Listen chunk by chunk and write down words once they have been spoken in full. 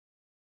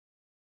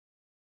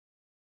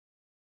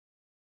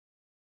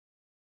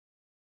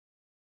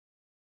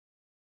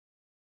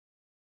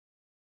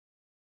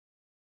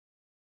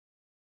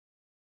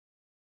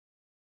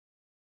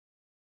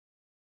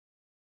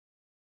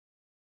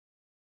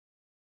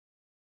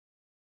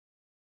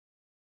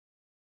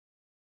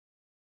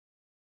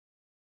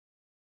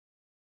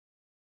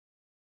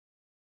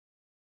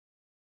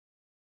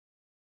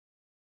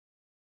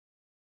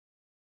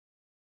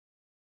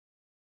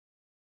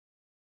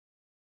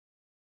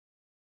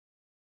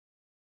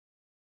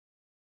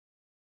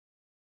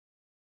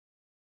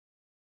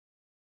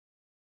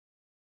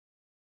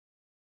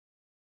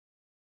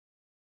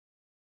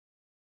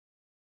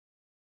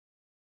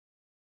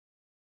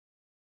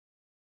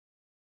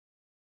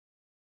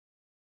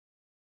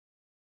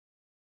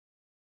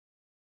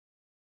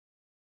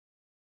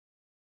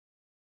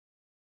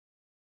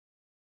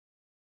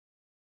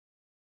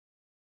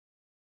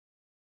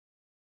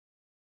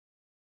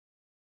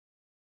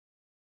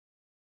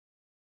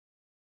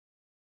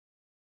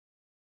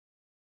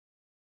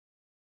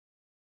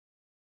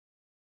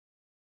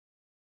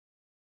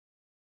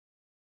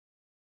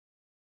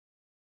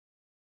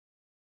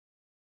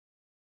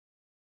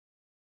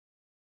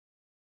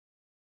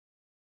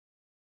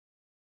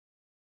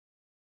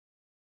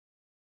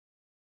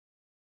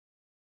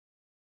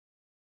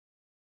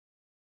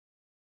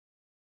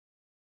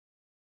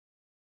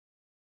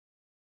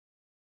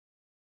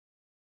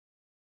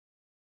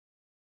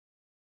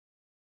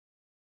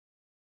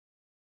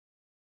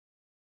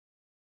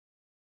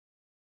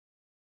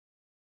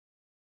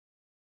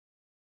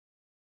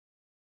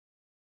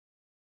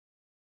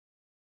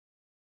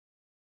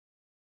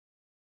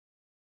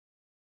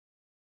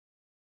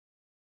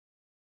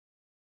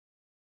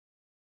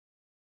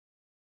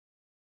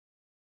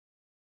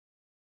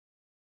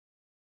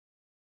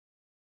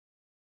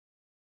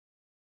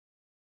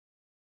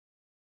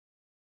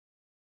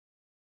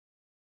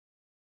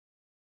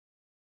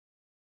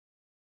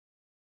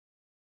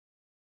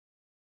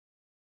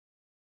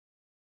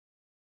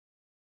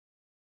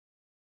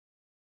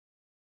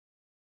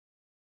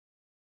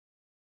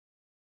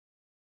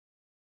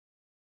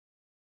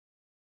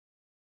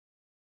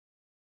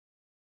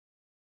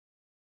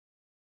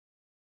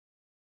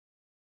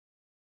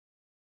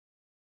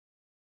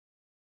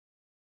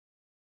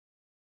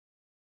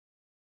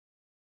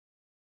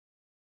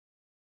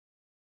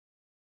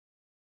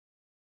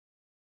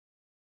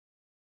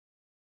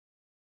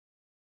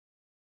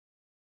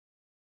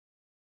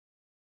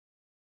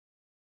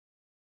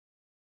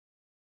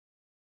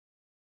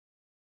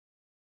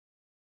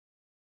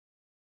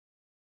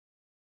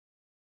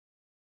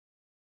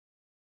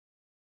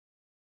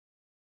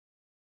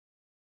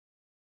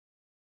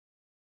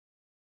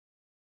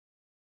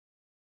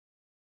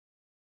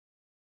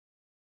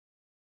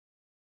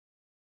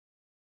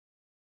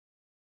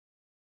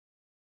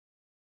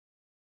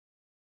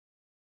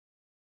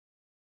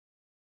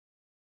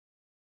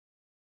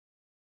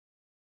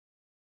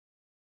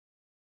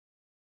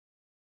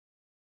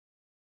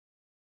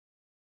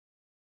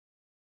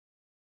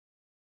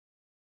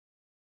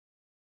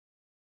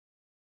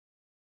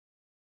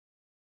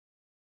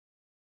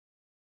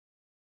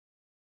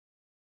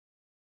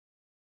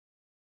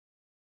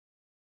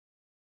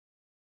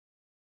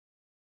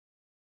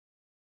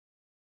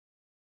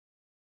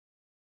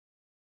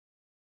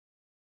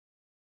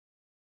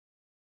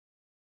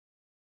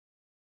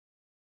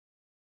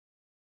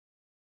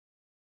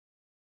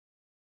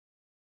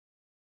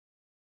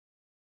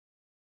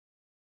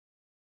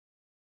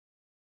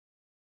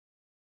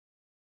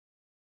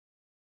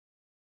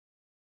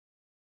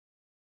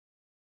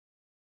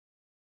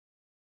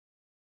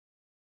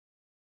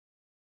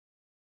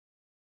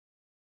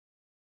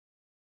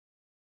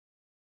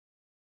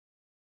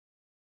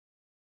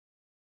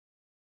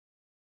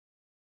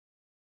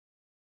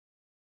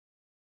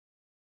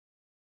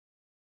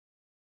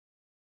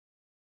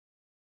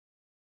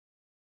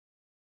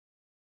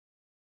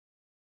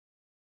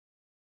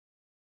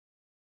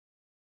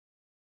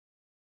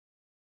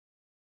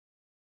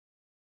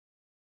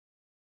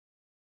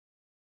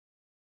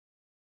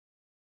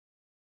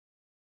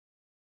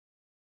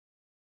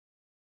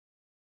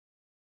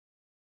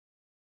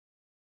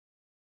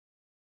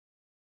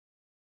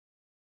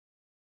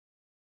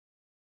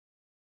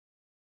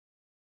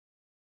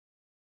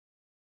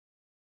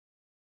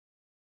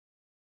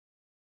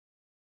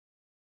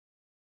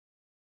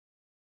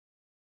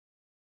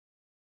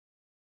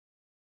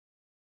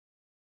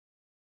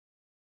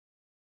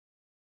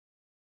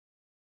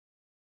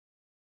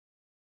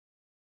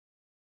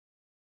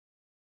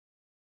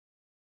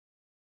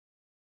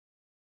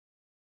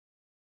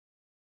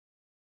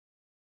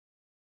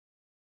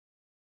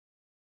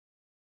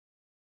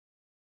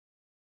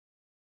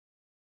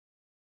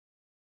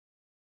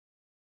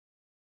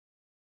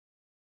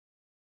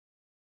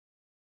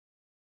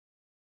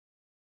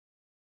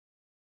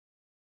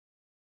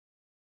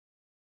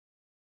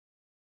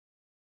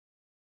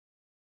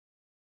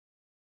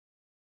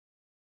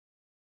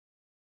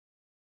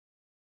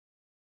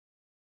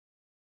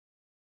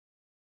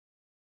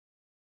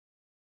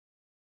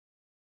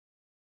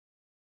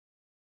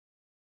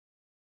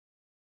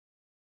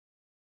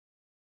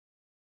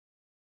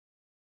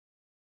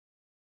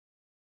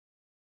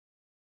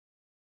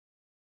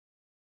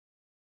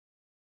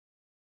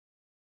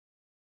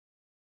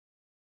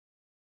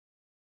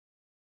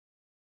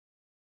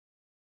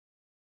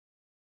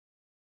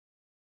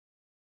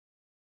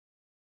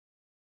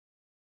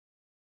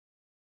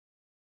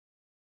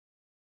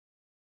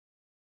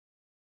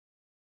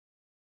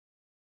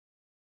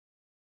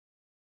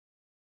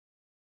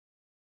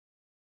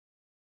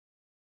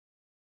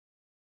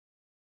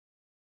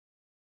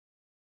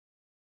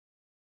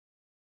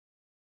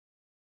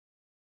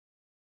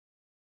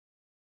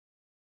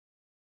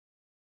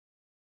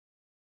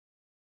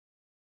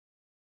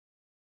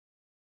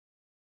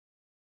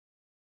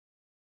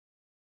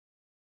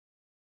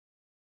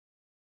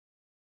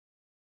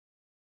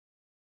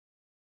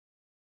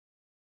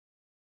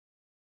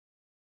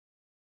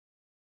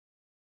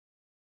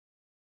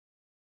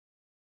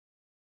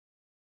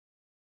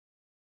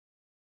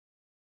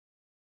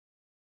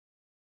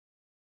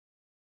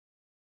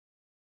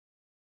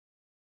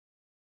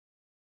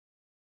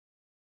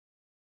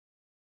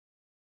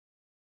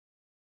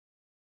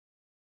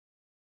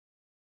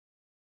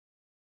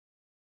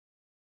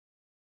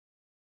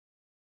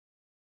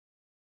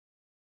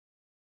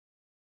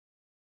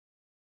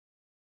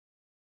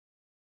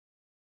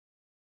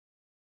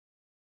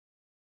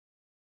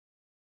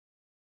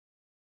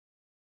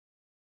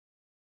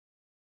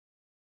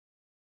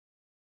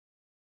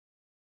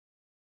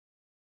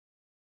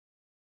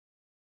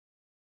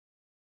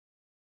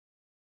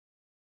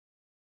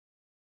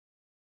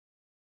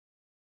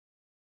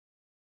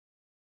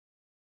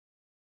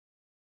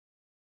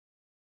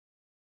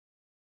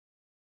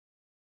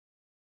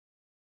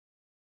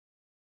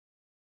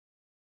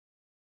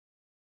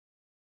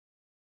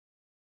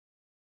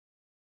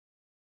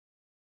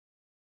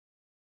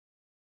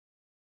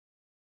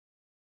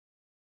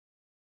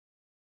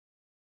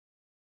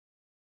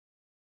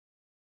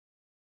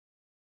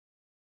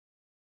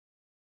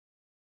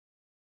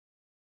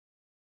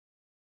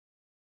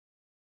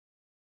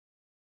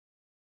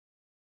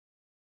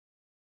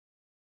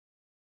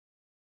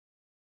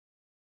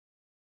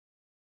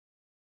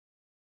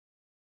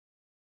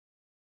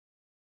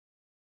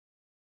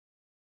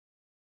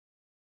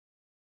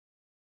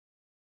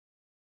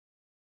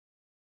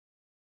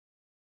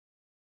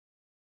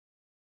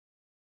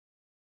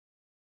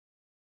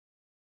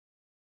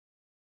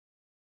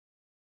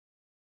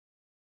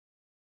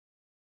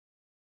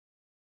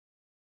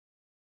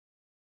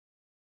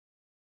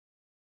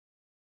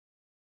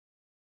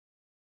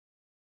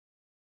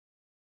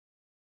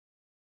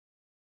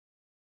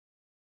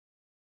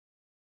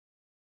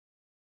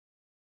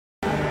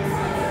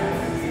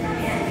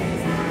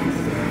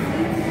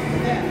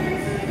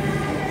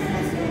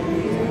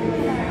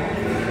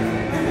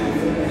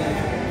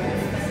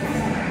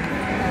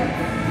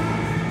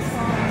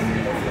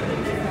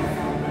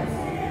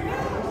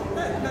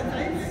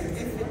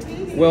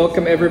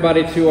Welcome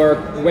everybody to our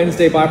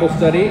Wednesday Bible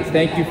study.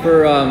 Thank you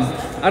for,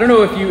 I don't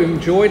know if you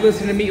enjoyed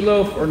listening to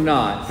Meatloaf or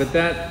not, but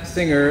that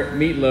singer,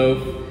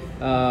 Meatloaf,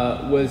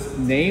 was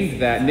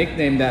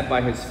nicknamed that by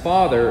his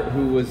father,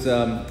 who was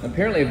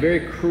apparently a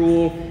very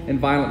cruel and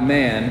violent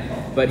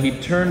man, but he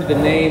turned the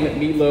name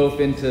Meatloaf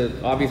into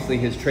obviously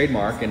his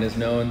trademark and is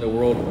known the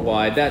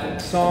worldwide.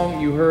 That song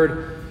you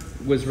heard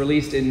was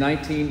released in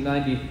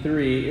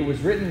 1993. It was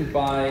written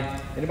by,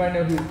 anybody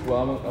know who,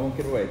 well, I won't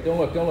give it away. Don't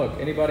look.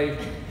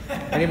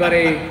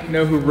 Anybody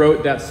know who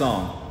wrote that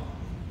song?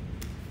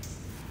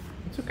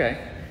 It's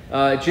okay.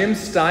 Jim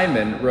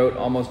Steinman wrote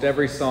almost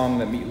every song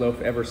that Meatloaf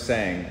ever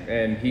sang,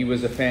 and he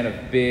was a fan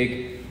of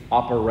big,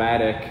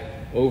 operatic,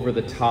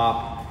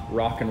 over-the-top,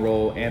 rock and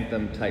roll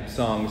anthem type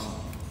songs.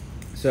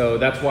 So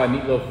that's why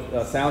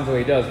Meatloaf sounds the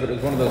way he does, but it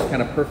was one of those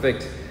kind of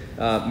perfect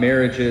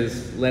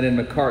marriages.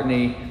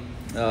 Lennon-McCartney,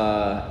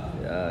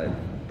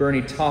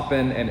 Bernie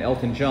Taupin and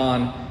Elton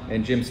John,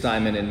 and Jim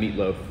Steinman and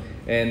Meatloaf.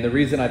 And the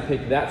reason I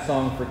picked that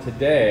song for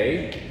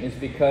today is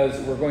because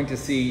we're going to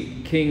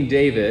see King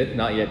David,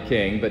 not yet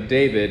king, but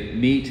David,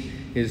 meet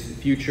his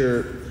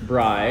future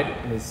bride,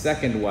 his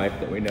second wife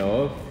that we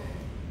know of,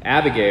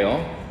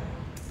 Abigail,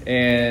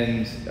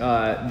 and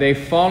they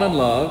fall in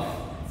love,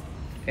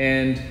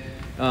 and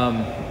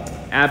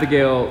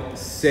Abigail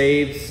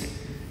saves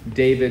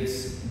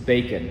David's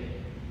bacon.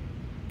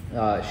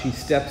 She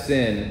steps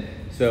in,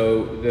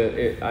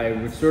 so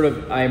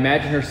I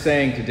imagine her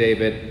saying to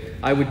David,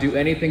 I would do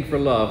anything for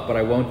love, but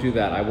I won't do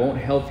that. I won't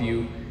help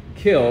you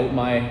kill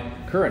my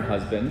current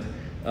husband.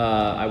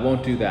 I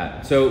won't do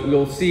that. So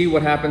we'll see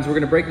what happens. We're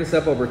going to break this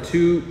up over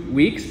 2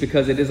 weeks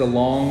because it is a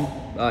long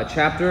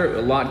chapter,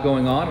 a lot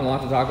going on, a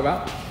lot to talk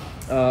about.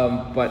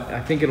 But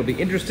I think it'll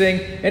be interesting.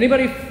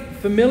 Anybody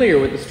familiar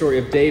with the story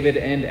of David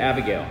and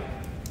Abigail?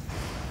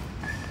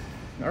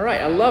 All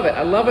right, I love it.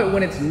 I love it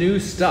when it's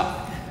new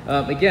stuff.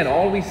 Again,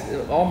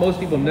 all most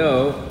people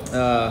know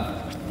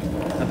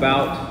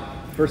about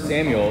 1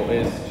 Samuel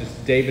is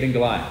just David and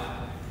Goliath,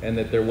 and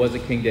that there was a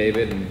King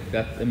David,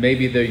 and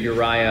maybe the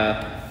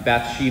Uriah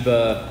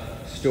Bathsheba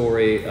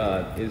story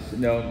is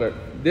known. But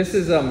this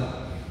is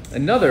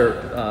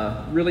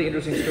another really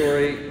interesting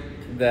story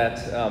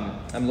that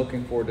I'm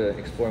looking forward to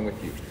exploring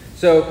with you.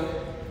 So,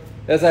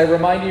 as I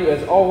remind you,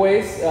 as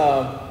always,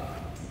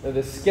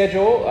 the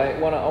schedule, I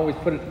want to always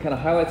kind of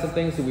highlight some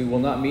things that we will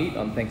not meet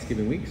on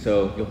Thanksgiving week,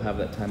 so you'll have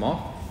that time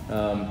off.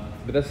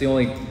 But that's the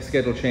only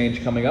schedule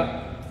change coming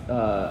up.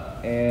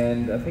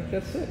 And I think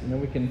that's it. And then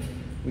we can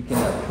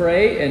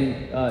pray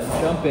and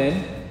jump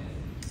in.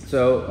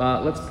 So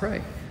let's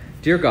pray.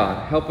 Dear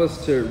God, help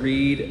us to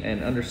read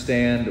and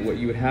understand what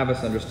you would have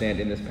us understand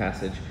in this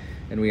passage,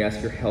 and we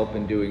ask your help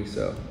in doing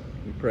so.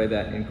 We pray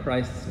that in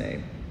Christ's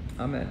name.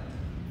 Amen.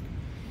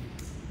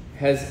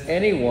 Has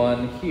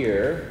anyone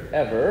here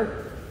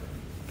ever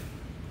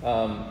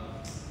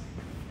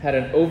had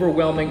an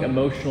overwhelming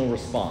emotional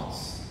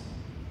response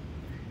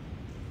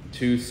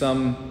to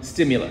some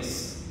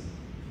stimulus?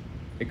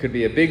 It could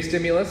be a big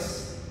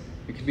stimulus,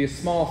 it could be a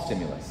small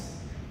stimulus.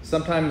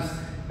 Sometimes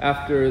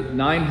after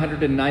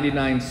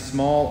 999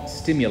 small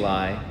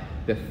stimuli,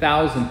 the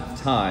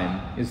 1,000th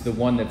time is the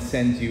one that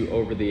sends you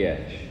over the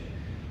edge.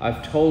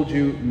 I've told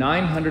you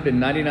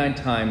 999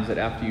 times that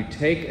after you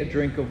take a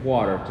drink of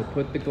water to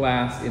put the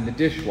glass in the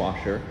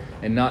dishwasher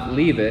and not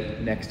leave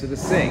it next to the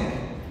sink.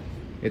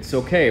 It's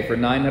okay for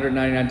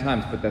 999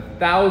 times, but the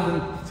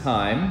 1,000th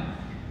time,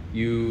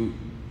 you,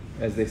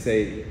 as they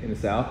say in the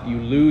South, you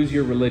lose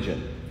your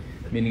religion,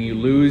 meaning you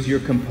lose your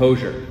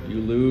composure, you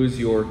lose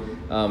your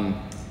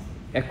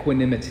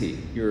equanimity,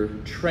 your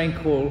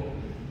tranquil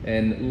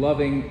and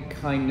loving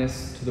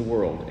kindness to the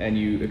world, and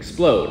you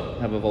explode,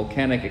 have a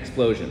volcanic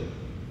explosion.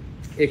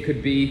 It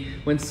could be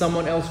when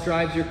someone else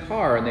drives your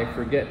car and they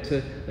forget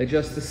to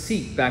adjust the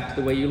seat back to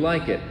the way you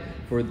like it.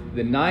 For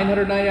the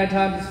 999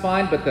 times it's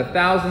fine, but the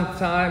 1,000th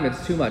time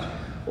it's too much.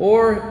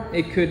 Or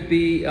it could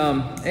be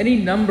any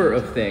number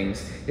of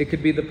things. It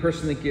could be the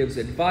person that gives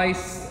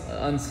advice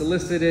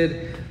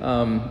unsolicited.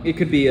 It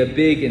could be a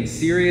big and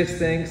serious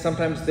thing.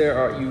 Sometimes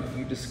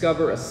you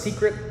discover a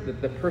secret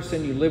that the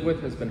person you live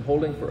with has been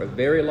holding for a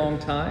very long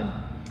time,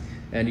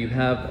 and you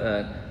have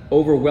an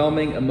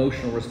overwhelming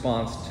emotional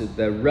response to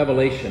the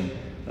revelation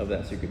of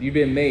that secret. You'd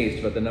be amazed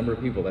about the number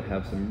of people that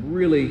have some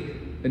really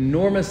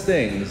enormous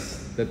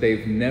things that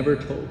they've never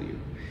told you.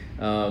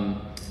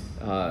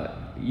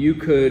 You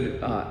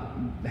could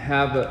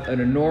have an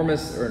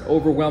enormous or an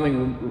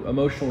overwhelming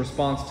emotional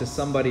response to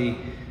somebody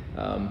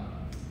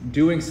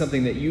doing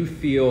something that you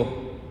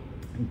feel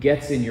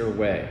gets in your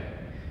way.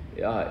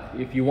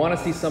 If you want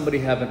to see somebody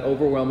have an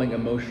overwhelming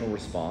emotional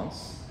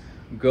response,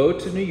 go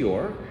to New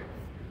York,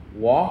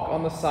 walk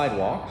on the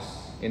sidewalks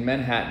in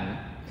Manhattan,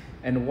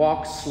 and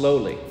walk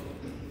slowly.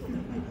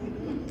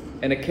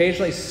 And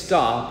occasionally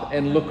stop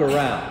and look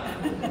around.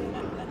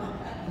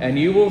 And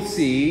you will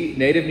see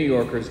native New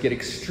Yorkers get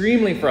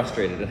extremely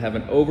frustrated and have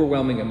an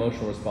overwhelming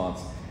emotional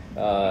response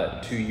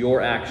to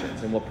your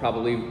actions, and will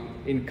probably,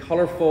 in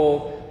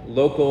colorful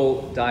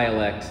local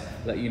dialect,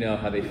 let you know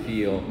how they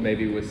feel,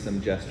 maybe with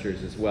some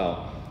gestures as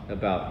well.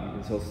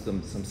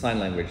 some sign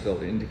language.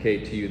 They'll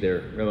indicate to you their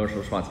emotional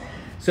response.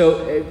 So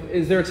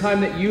is there a time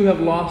that you have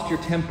lost your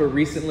temper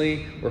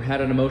recently or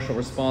had an emotional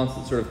response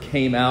that sort of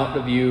came out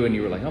of you and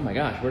you were like, oh my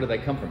gosh, where did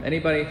that come from?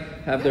 Anybody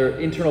have their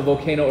internal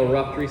volcano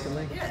erupt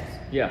recently? Yes.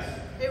 Yes.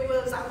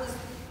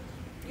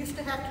 I used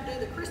to have to do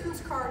the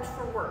Christmas cards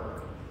for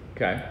work.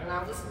 Okay. And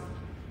I was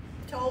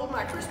told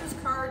my Christmas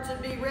cards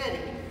would be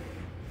ready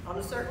on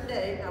a certain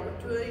day. I went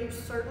to a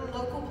certain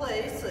local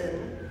place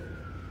and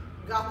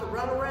got the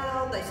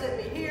runaround. They sent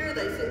me here,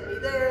 they sent me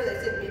there,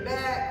 they sent me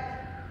back.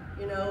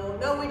 You know,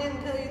 no, we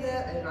didn't tell you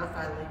that, and I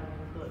finally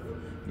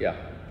blew. Yeah.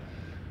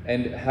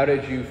 And how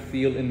did you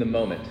feel in the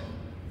moment?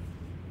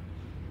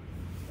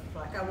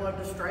 Like I wanted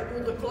to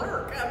strangle the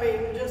clerk. I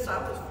mean, I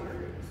was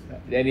furious.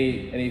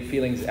 Any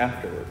feelings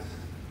afterwards?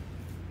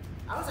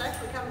 I was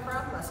actually kind of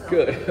proud of myself.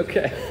 Good,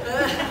 okay.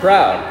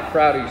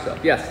 Proud of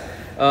yourself, yes.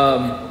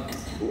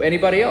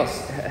 Anybody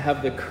else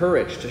have the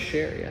courage to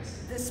share? Yes.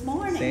 This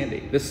morning.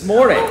 Sandy, this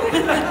morning.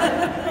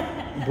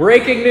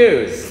 Breaking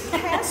news.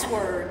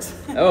 Passwords.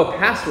 Oh,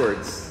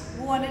 passwords.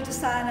 Wanted to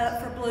sign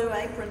up for Blue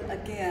Apron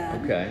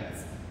again. Okay.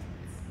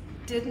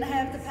 Didn't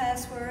have the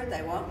password.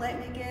 They won't let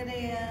me get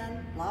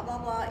in. Blah, blah,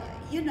 blah.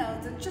 You know,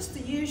 just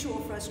the usual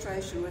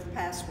frustration with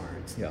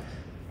passwords. Yeah.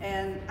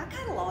 And I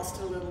kind of lost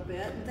it a little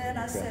bit. And then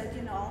I said,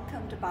 you know, I'll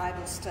come to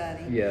Bible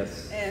study.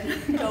 Yes.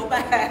 And go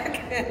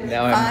back. And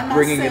now I'm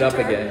bringing it up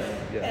again.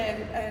 Yeah.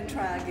 And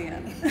try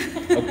again.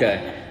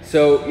 Okay.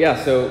 So,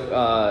 yeah,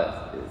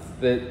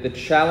 the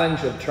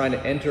challenge of trying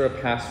to enter a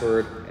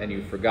password and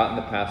you've forgotten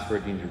the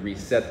password, you need to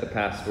reset the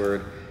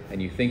password,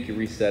 and you think you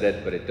reset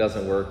it, but it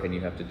doesn't work, and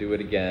you have to do it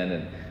again,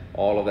 and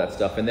all of that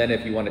stuff. And then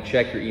if you want to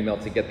check your email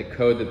to get the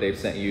code that they've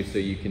sent you so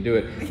you can do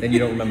it, then you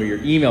don't remember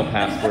your email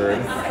password.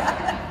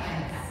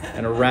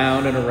 And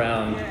around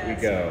we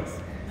go.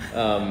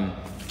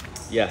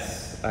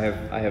 Yes,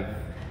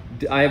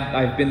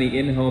 I've been the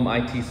in-home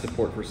IT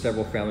support for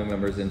several family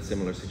members in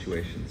similar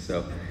situations,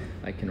 so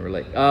I can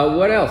relate.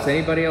 What else?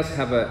 Anybody else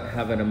have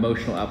an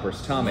emotional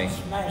outburst? Tommy? I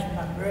smashed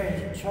my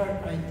bread at church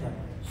at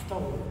the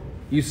store.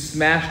 You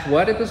smashed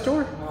what at the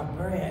store? My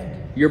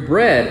bread. Your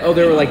bread? Oh,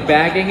 they were like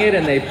bagging it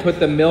and they put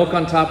the milk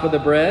on top of the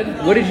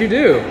bread? What did you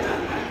do?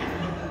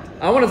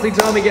 I want to see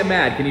Tommy get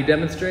mad. Can you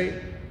demonstrate?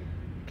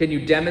 Can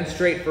you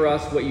demonstrate for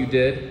us what you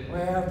did?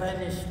 Well,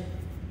 they just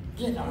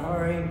get in a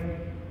hurry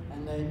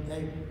and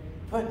they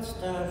put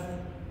stuff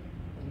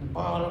in the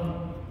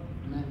bottom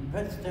and then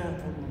put stuff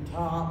on the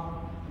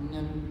top and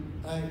then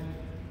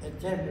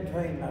it's in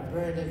between. My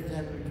bread is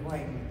in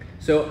between.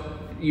 So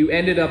you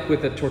ended up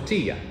with a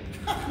tortilla.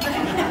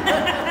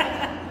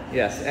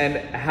 Yes, and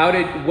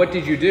what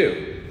did you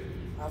do?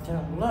 I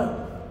said,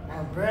 look,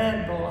 my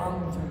bread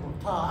belongs on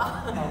the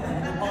top, not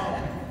on the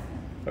bottom.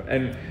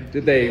 And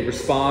did they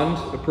respond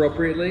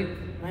appropriately?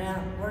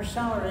 Man, we're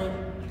sorry.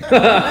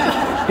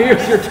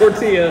 Here's your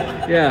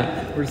tortilla.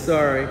 Yeah, we're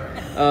sorry.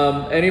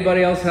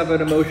 Anybody else have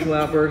an emotional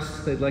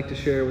outburst they'd like to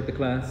share with the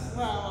class?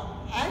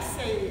 Well, I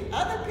see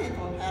other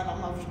people have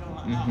emotional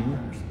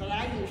outbursts, but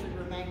I usually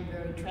remain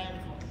very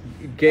tranquil.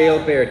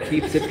 Gail Baird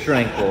keeps it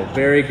tranquil.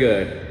 Very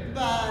good.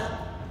 But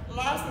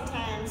lots of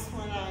times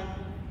when I'm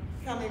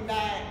coming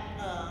back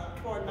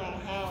toward my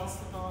house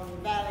on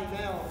Valley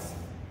Mills,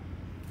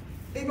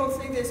 people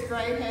see this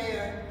gray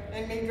hair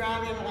and me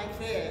driving like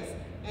this,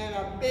 and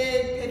a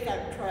big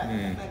pickup truck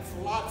that makes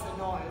lots of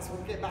noise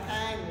will get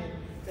behind me.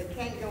 They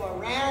can't go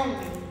around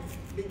me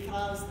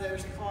because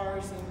there's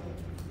cars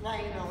in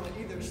lane on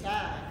either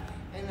side.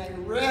 And they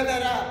rev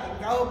it up and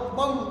go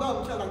boom, boom,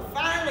 until they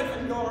finally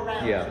can go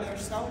around, and they're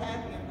so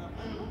happy.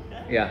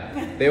 Okay.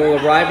 Yeah, they will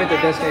arrive at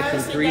their destination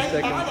in 3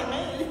 seconds.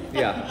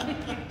 Yeah.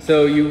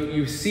 So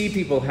you see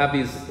people have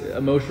these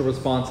emotional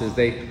responses.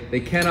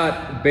 They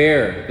cannot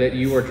bear that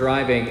you are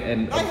driving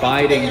and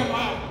abiding.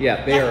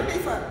 Yeah,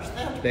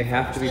 they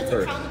have to be first.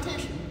 It's a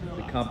competition.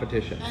 The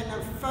competition. And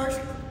the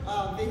first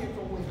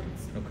vehicle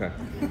wins. Okay.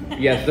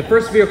 Yes, the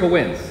first vehicle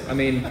wins. I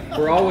mean,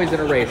 we're always in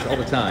a race all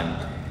the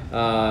time.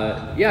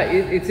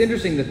 It's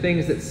interesting the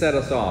things that set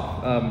us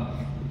off.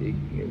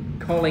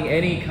 Calling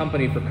any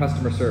company for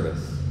customer service.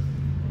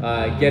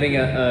 Getting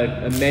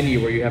a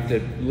menu where you have to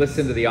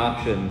listen to the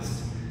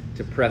options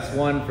to press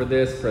 1 for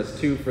this, press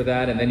 2 for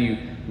that, and then you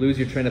lose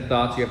your train of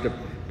thought. So you have to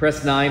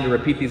press 9 to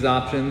repeat these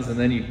options, and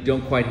then you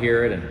don't quite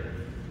hear it. And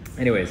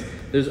anyways,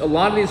 there's a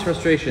lot of these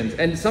frustrations,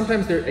 and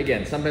sometimes they're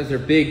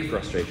big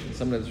frustrations.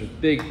 Sometimes there's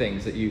big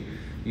things that you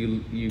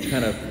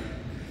kind of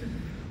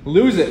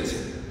lose it.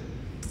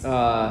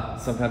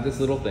 Sometimes it's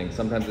little things.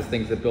 Sometimes it's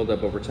things that build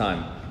up over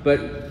time. But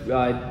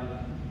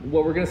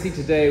what we're going to see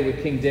today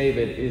with King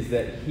David is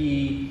that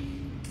he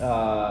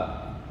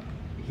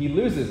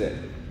loses it.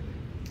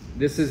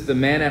 This is the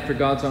man after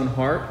God's own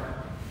heart,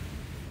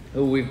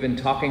 who we've been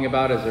talking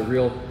about as a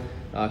real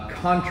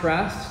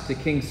contrast to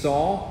King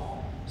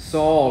Saul.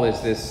 Saul is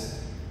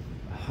this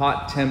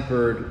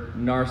hot-tempered,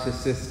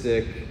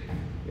 narcissistic,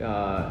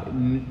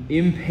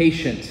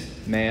 impatient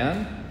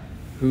man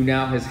who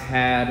now has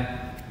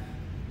had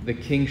the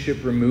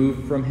kingship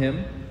removed from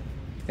him.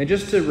 And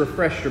just to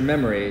refresh your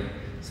memory,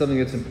 something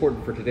that's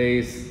important for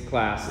today's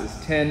class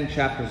is 10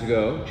 chapters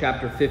ago,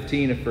 chapter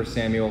 15 of 1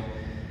 Samuel,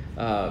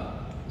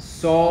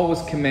 Saul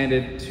was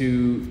commanded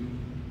to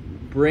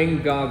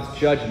bring God's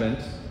judgment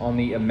on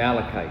the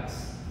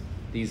Amalekites,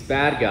 these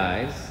bad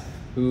guys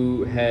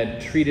who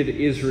had treated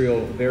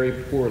Israel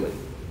very poorly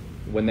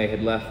when they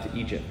had left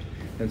Egypt.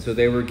 And so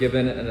they were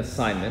given an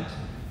assignment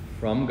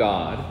from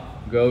God: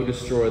 go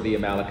destroy the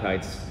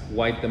Amalekites,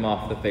 wipe them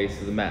off the face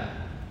of the map.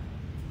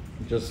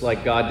 Just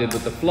like God did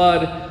with the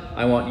flood,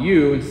 I want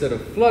you, instead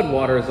of flood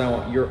waters, I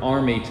want your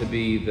army to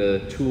be the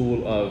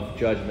tool of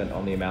judgment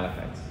on the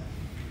Amalekites.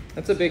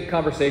 That's a big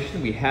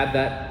conversation. We had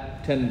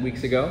that 10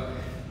 weeks ago.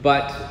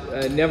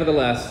 But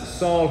nevertheless,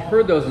 Saul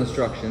heard those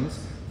instructions,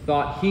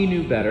 thought he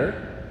knew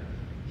better.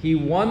 He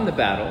won the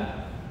battle,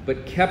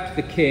 but kept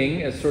the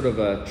king as sort of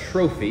a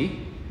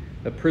trophy,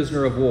 a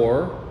prisoner of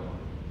war,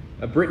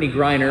 a Brittany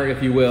Griner,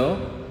 if you will,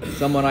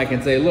 someone I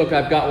can say, look,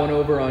 I've got one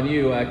over on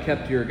you, I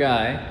kept your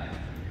guy.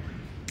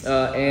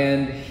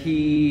 And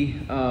he,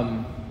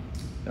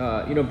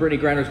 Brittany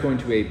Griner's going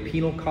to a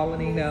penal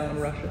colony now in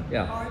Russia.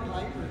 Yeah. Hard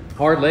labor.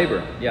 Hard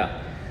labor,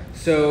 yeah.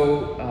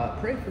 So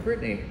pray for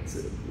Brittany.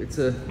 It's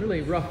a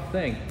really rough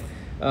thing.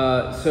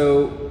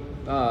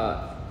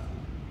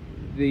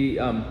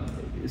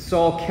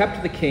 Saul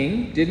kept the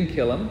king, didn't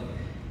kill him,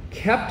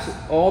 kept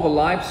all the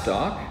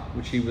livestock,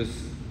 which he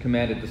was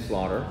commanded to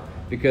slaughter,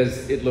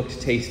 because it looked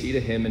tasty to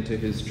him and to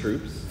his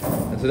troops.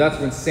 And so that's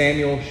when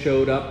Samuel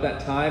showed up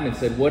that time and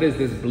said, what is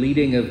this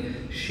bleating of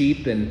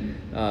sheep and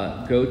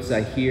goats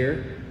I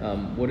hear?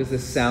 What is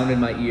this sound in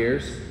my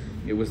ears?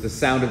 It was the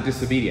sound of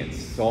disobedience.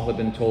 Saul had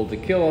been told to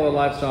kill all the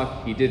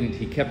livestock. He didn't.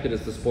 He kept it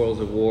as the spoils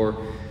of war.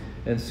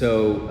 And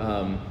so,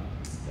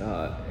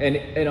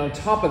 and on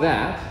top of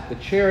that, the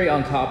cherry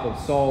on top of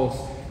Saul's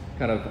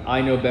kind of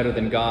I know better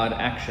than God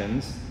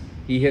actions,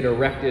 he had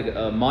erected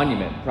a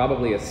monument,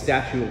 probably a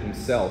statue of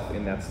himself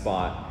in that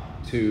spot,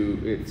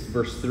 it's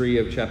verse 3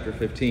 of chapter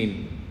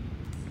 15,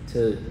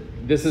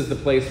 this is the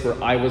place where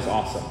I was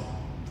awesome.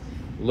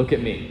 Look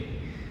at me.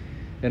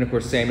 And of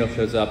course Samuel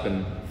shows up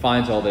and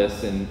finds all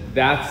this, and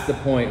that's the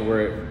point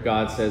where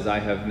God says, I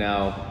have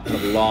now kind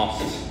of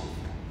lost,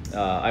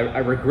 I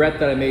regret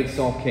that I made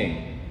Saul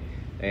king.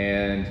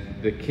 And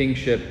the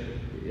kingship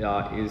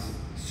is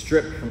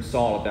stripped from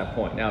Saul at that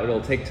point. Now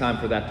it'll take time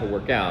for that to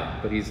work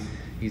out, but he's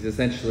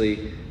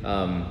essentially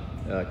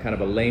kind of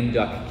a lame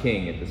duck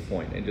king at this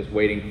point and just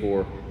waiting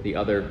for the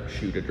other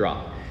shoe to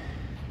drop.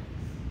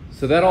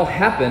 So that all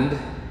happened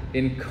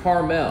in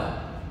Carmel.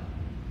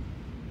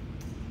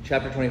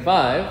 Chapter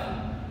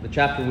 25, the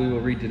chapter we will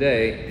read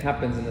today,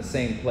 happens in the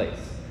same place.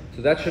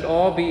 So that should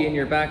all be in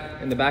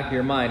the back of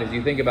your mind as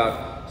you think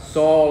about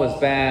Saul is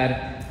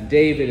bad,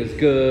 David is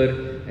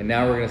good, and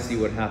now we're going to see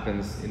what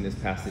happens in this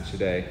passage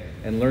today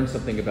and learn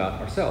something about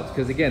ourselves.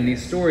 Because again,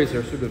 these stories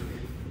are sort of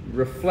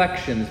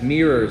reflections,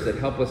 mirrors that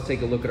help us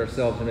take a look at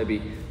ourselves and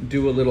maybe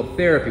do a little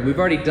therapy. We've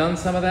already done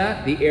some of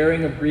that, the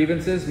airing of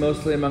grievances,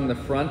 mostly among the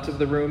front of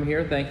the room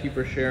here. Thank you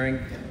for sharing.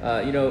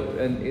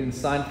 In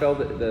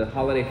Seinfeld, the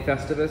holiday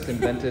Festivus,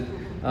 invented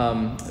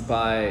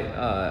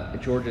by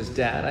George's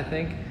dad, I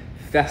think.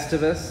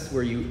 Festivus,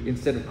 where you,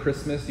 instead of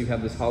Christmas, you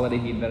have this holiday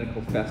he invented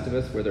called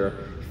Festivus, where there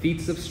are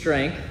feats of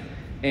strength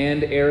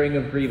and airing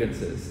of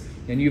grievances.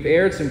 And you've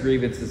aired some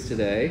grievances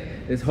today.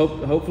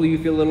 Hopefully you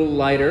feel a little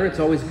lighter. It's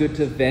always good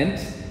to vent.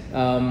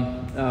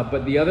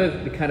 But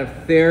the kind of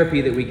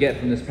therapy that we get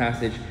from this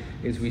passage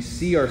is we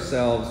see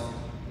ourselves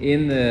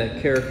in the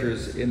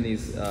characters in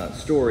these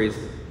stories.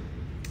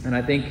 And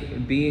I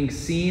think being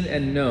seen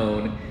and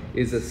known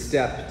is a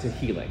step to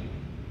healing.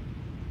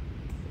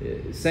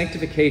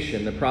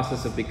 Sanctification, the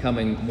process of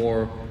becoming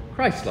more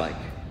Christ-like,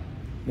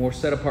 more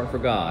set apart for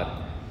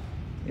God,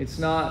 it's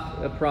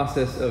not a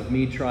process of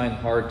me trying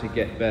hard to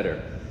get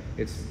better.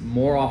 It's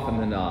more often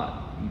than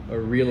not a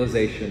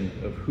realization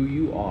of who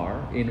you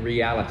are in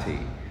reality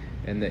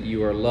and that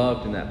you are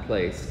loved in that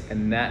place.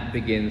 And that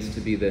begins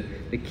to be the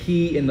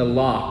key in the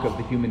lock of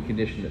the human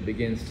condition that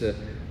begins to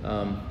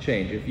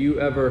change. If you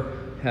ever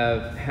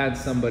have had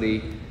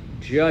somebody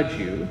judge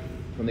you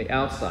from the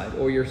outside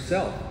or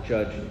yourself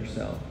judge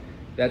yourself,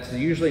 that's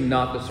usually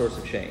not the source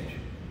of change.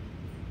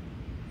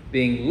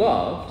 Being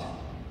loved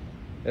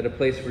at a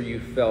place where you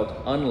felt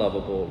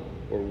unlovable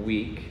or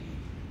weak,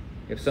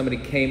 if somebody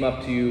came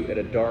up to you at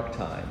a dark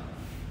time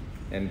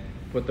and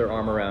put their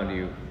arm around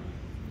you,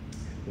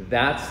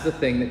 that's the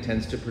thing that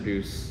tends to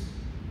produce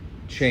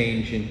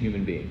change in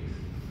human beings.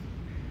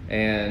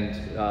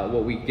 And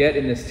what we get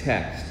in this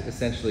text,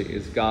 essentially,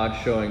 is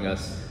God showing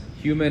us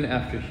human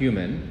after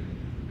human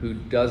who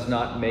does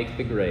not make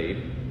the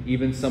grade,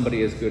 even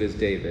somebody as good as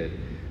David,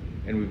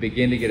 and we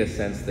begin to get a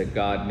sense that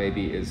God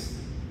maybe is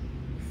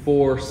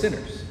for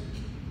sinners.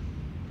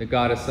 That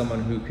God is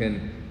someone who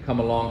can come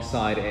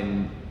alongside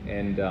and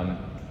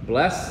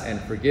bless and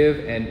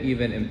forgive and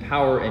even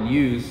empower and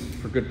use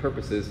for good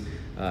purposes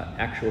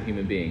actual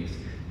human beings.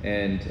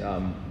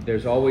 And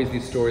there's always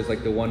these stories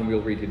like the one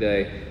we'll read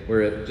today,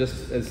 where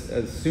just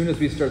as soon as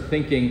we start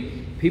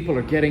thinking people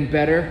are getting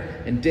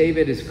better and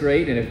David is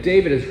great, and if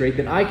David is great,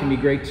 then I can be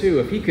great too.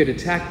 If he could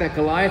attack that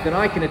Goliath, then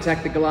I can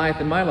attack the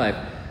Goliath in my life.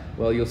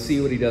 Well, you'll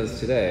see what he does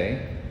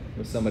today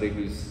with somebody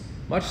who's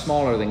much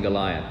smaller than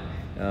Goliath.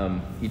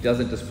 He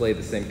doesn't display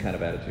the same kind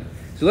of attitude.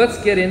 So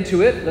let's get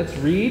into it. Let's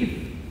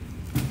read.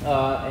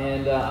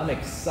 And I'm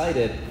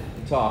excited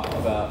to talk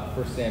about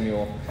 1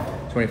 Samuel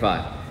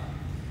 25.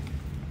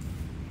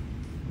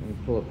 Let me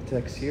pull up the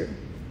text here.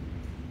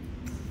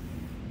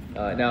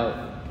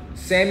 Now,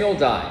 Samuel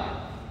died,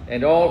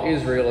 and all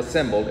Israel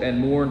assembled and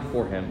mourned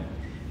for him,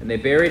 and they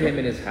buried him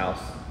in his house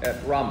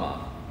at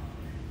Ramah.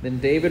 Then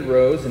David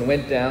rose and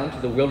went down to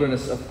the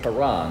wilderness of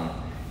Paran,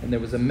 and there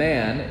was a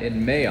man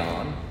in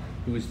Maon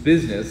whose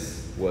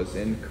business was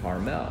in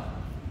Carmel.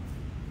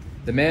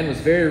 The man was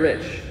very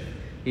rich.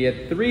 He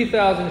had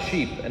 3,000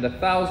 sheep and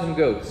 1,000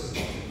 goats.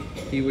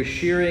 He was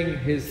shearing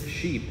his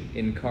sheep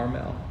in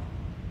Carmel.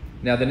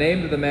 Now the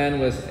name of the man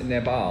was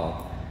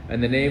Nabal,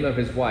 and the name of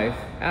his wife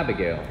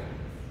Abigail.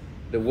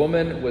 The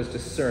woman was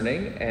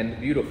discerning and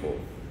beautiful,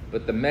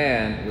 but the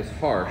man was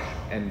harsh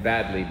and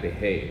badly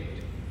behaved.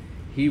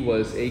 He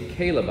was a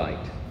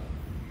Calebite.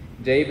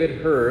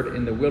 David heard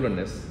in the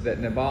wilderness that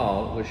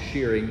Nabal was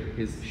shearing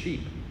his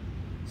sheep.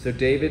 So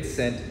David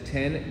sent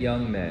 10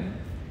 young men,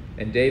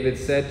 and David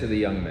said to the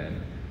young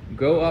men,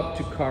 "Go up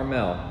to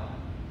Carmel,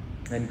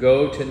 and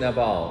go to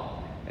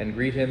Nabal, and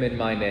greet him in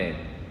my name.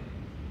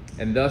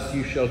 And thus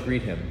you shall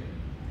greet him.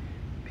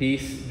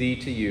 Peace be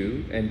to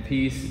you, and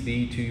peace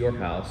be to your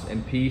house,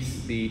 and peace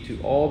be to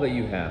all that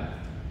you have.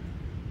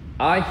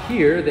 I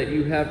hear that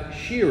you have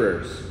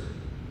shearers.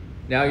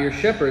 Now your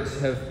shepherds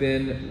have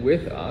been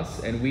with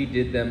us, and we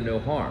did them no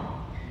harm,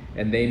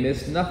 and they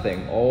missed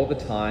nothing all the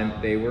time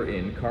they were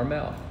in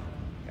Carmel.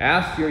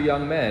 Ask your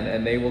young men,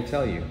 and they will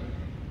tell you.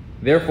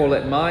 Therefore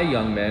let my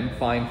young men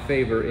find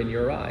favor in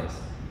your eyes.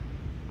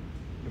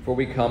 Before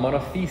we come on a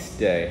feast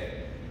day,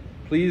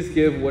 please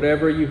give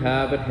whatever you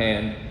have at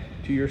hand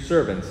to your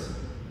servants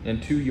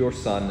and to your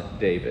son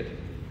David."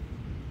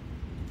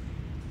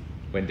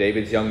 When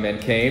David's young men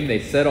came, they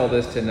said all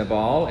this to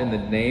Nabal in the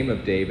name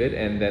of David,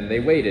 and then they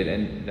waited,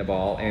 and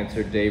Nabal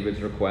answered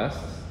David's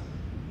requests.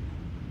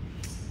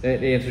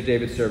 They answered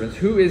David's servants,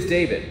 "Who is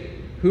David?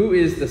 Who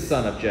is the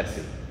son of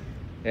Jesse?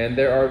 And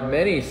there are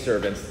many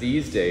servants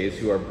these days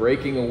who are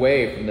breaking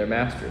away from their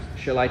masters.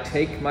 Shall I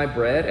take my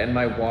bread and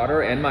my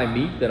water and my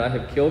meat that I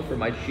have killed for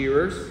my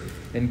shearers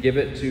and give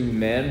it to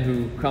men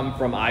who come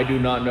from I do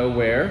not know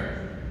where?"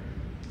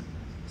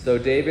 So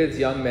David's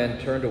young men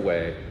turned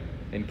away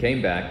and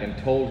came back and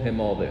told him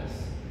all this.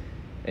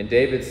 And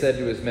David said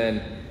to his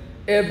men,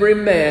 "Every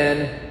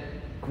man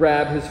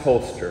grab his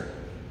holster.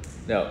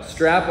 No,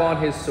 strap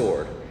on his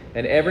sword."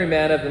 And every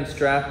man of them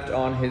strapped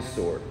on his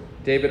sword.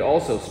 David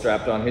also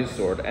strapped on his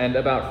sword, and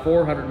about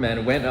 400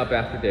 men went up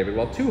after David,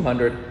 while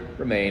 200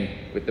 remained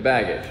with the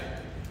baggage.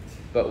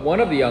 But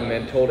one of the young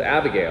men told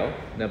Abigail,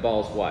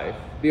 Nabal's wife,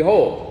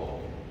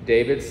 "Behold,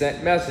 David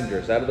sent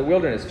messengers out of the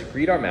wilderness to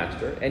greet our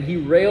master, and he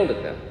railed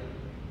at them.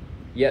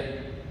 Yet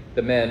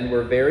the men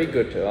were very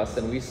good to us,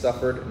 and we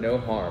suffered no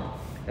harm,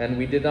 and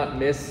we did not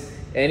miss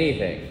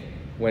anything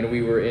when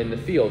we were in the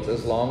fields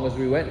as long as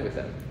we went with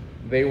them.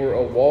 They were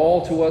a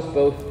wall to us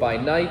both by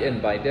night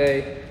and by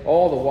day,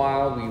 all the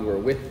while we were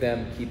with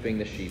them keeping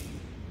the sheep.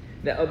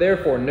 Now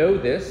therefore know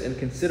this and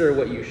consider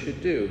what you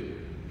should do,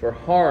 for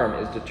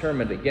harm is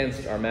determined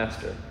against our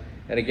master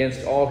and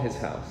against all his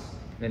house,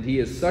 and he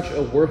is such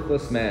a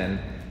worthless man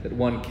that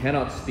one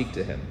cannot speak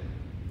to him."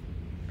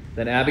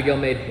 Then Abigail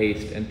made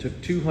haste and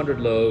took 200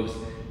 loaves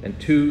and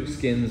 2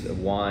 skins of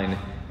wine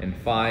and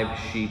 5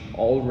 sheep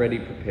already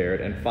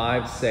prepared and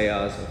 5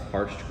 seahs of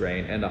parched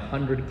grain and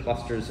 100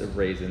 clusters of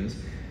raisins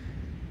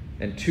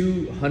and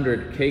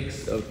 200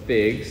 cakes of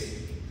figs,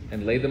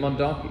 and laid them on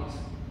donkeys.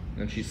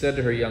 And she said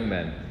to her young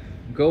men,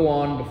 "Go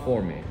on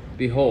before me.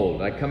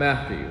 Behold, I come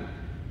after you."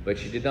 But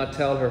she did not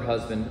tell her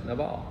husband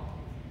Nabal.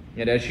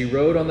 And as she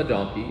rode on the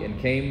donkey and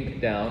came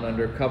down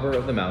under cover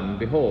of the mountain,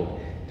 behold,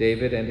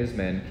 David and his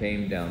men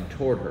came down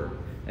toward her,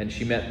 and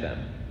she met them.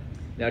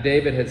 Now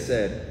David had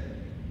said,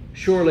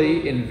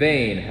 "Surely in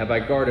vain have I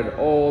guarded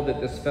all that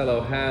this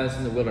fellow has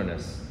in the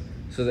wilderness,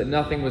 so that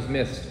nothing was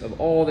missed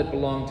of all that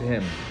belonged to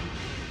him,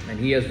 and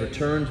he has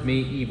returned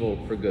me evil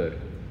for good.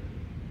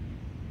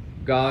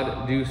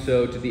 God do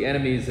so to the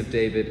enemies of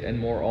David and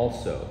more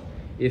also,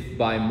 if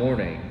by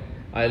morning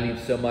I leave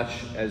so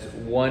much as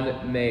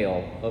one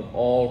male of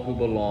all who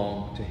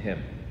belong to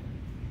him."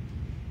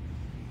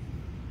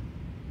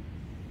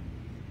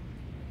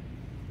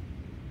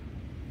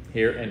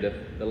 Here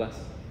endeth the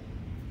lesson.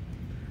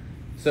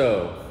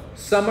 So,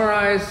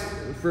 summarize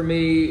for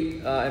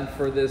me and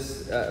for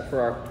this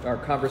for our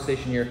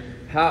conversation here.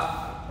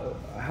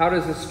 How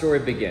does this story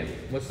begin?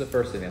 What's the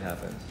first thing that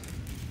happens?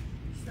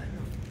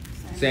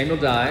 Samuel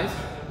dies,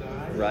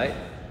 right?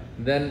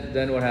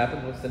 Then what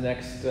happens? What's the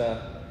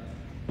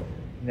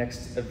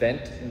next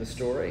event in the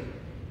story?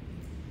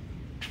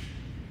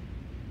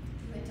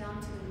 He went down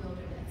to the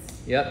wilderness.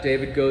 Yep,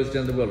 David goes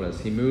down the wilderness.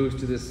 He moves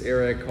to this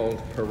area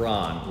called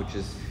Paran, which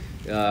is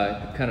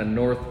kind of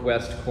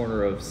northwest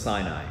corner of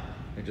Sinai,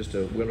 just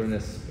a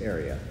wilderness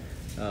area.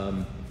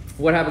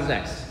 What happens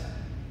next?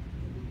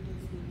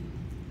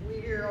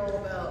 We hear all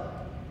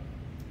about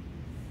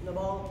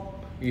Nabal.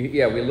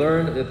 Yeah, we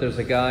learn that there's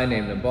a guy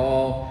named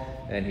Nabal,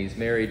 and he's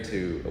married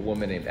to a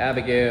woman named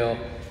Abigail.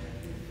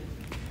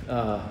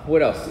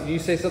 What else? Did you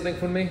say something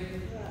for me?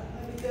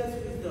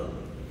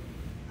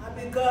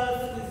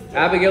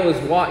 Abigail is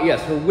wise.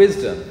 Yes, her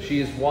wisdom. She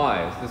is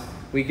wise.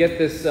 We get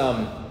this.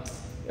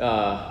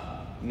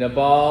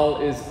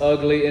 Nabal is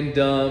ugly and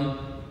dumb.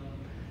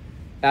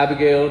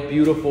 Abigail,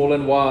 beautiful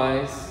and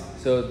wise.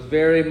 So it's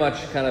very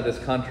much kind of this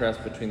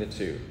contrast between the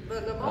two.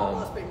 But Nabal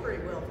must be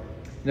pretty wealthy.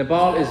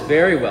 Nabal is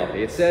very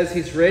wealthy. It says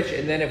he's rich,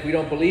 and then if we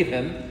don't believe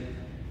him,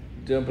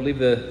 don't believe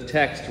the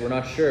text, we're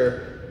not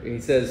sure.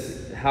 He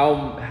says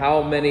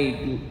how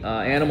many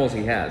animals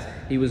he has.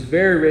 He was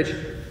very rich,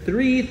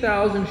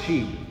 3,000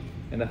 sheep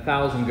and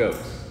 1,000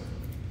 goats.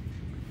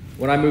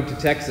 When I moved to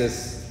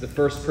Texas, the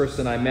first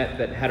person I met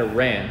that had a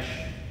ranch,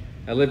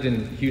 I lived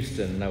in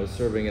Houston and I was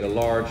serving at a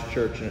large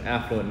church in an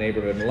affluent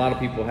neighborhood, and a lot of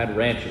people had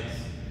ranches.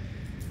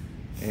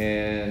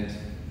 And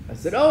I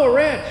said, "Oh, a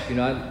ranch." You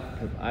know,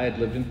 I had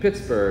lived in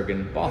Pittsburgh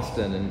and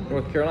Boston and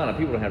North Carolina.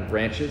 People don't have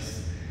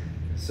ranches.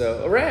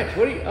 So, a ranch,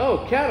 what do you,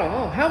 oh, cattle.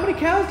 Oh, how many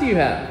cows do you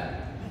have?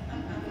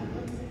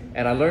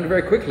 And I learned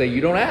very quickly,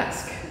 you don't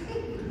ask.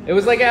 It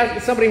was like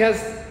asking somebody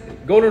has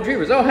golden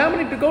retrievers. Oh, how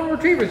many golden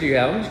retrievers do you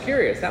have? I'm just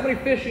curious. How many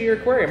fish in your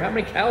aquarium? How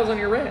many cows on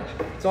your ranch?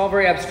 It's all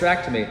very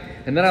abstract to me.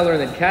 And then I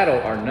learned that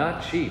cattle are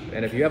not cheap.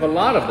 And if you have a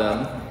lot of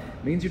them,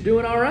 it means you're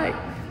doing all right.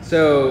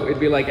 So it'd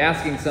be like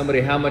asking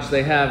somebody how much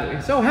they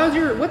have. So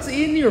what's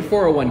in your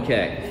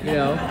 401k? You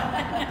know,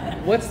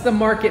 what's the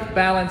market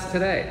balance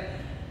today?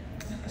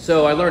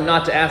 So I learned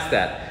not to ask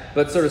that.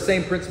 But sort of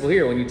same principle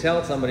here. When you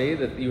tell somebody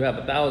that you have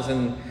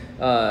 1,000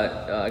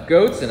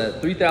 goats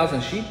and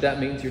 3,000 sheep, that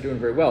means you're doing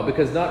very well.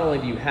 Because not only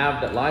do you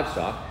have that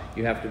livestock,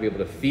 you have to be able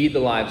to feed the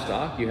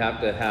livestock. You have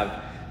to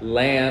have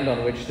land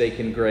on which they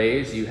can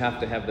graze. You have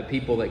to have the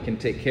people that can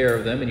take care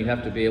of them, and you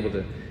have to be able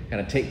to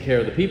kind of take care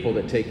of the people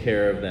that take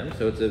care of them.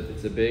 So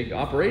it's a big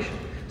operation.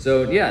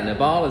 So yeah,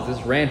 Nabal is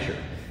this rancher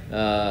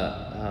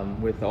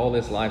with all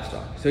this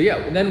livestock. So yeah,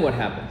 and then what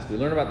happens? We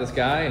learn about this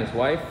guy and his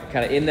wife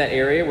kind of in that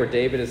area where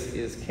David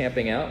is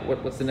camping out.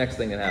 What's the next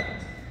thing that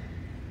happens?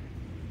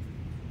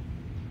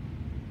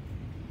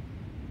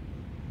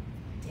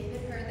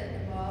 David heard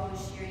that Nabal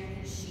was shearing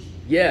his sheep.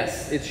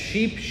 Yes, it's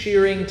sheep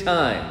shearing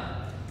time.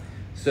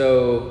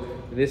 So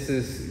this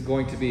is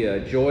going to be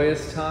a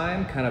joyous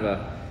time, kind of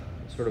a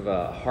sort of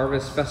a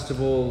harvest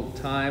festival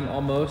time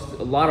almost.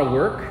 A lot of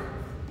work.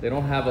 They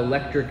don't have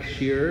electric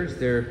shears.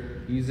 They're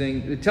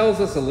using, it tells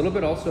us a little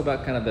bit also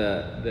about kind of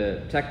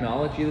the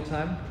technology of the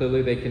time.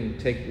 Clearly they can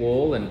take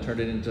wool and turn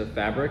it into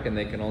fabric, and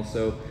they can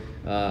also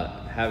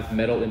have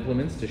metal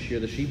implements to shear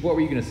the sheep. What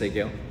were you going to say,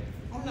 Gail?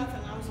 Oh,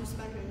 nothing. I was just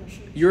making the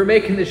sheep. You were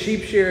making the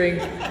sheep shearing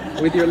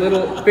with your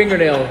little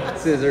fingernail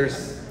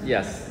scissors.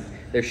 Yes,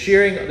 they're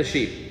shearing the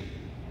sheep.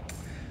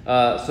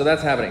 So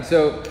that's happening.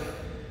 So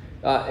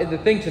the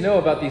thing to know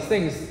about these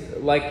things,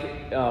 like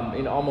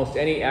in almost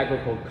any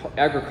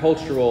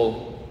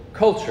agricultural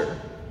culture,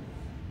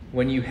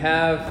 when you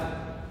have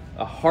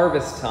a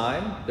harvest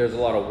time, there's a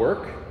lot of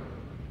work,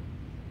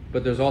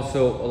 but there's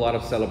also a lot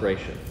of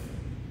celebration.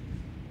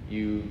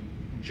 You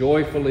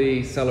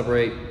joyfully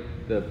celebrate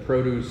the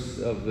produce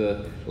of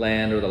the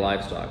land or the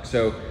livestock.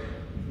 So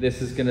this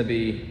is going to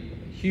be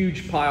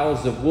huge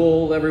piles of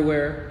wool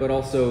everywhere, but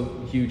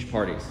also huge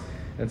parties.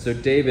 And so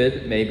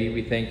David, maybe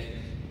we think,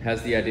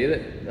 has the idea that,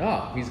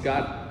 he's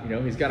got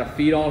to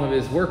feed all of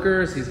his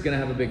workers. He's going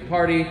to have a big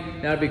party.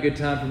 Now would be a good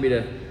time for me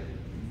to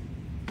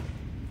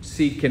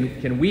see,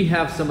 can we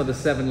have some of the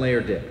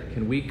 7-layer dip?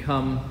 Can we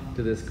come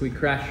to this? Can we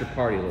crash your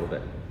party a little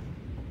bit?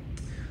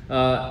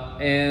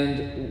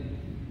 And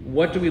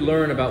what do we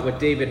learn about what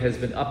David has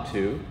been up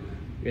to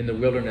in the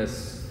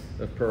wilderness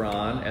of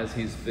Paran as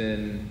he's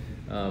been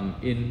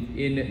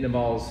in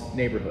Nabal's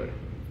neighborhood?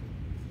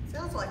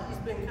 Sounds like he's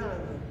been kind of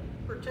the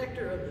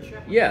protector of the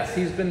shepherds. Yes,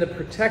 he's been the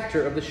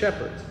protector of the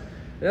shepherds.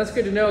 And that's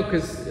good to know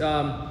because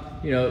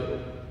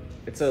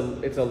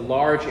it's a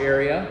large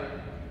area.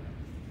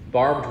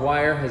 Barbed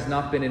wire has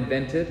not been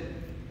invented.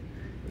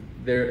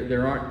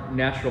 There aren't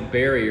natural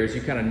barriers.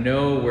 You kind of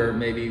know where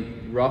maybe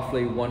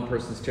roughly one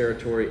person's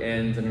territory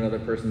ends and another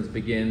person's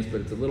begins, but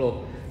it's a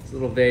little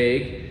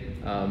vague.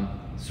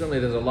 Certainly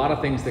there's a lot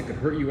of things that could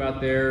hurt you out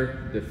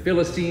there. The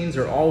Philistines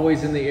are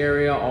always in the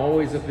area,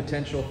 always a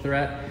potential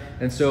threat.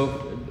 And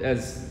so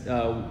as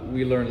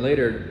we learn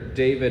later,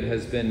 David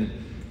has been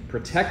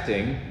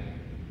protecting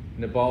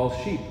Nabal's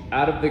sheep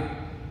out of the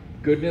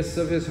goodness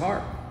of his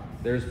heart.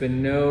 There's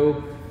been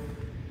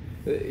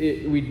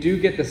we do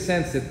get the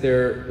sense that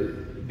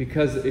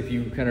because if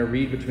you kind of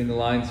read between the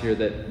lines here,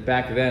 that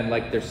back then,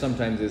 like there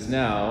sometimes is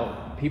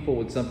now, people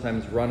would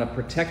sometimes run a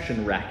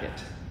protection racket.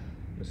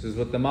 This is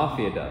what the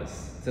mafia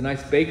does. It's a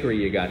nice bakery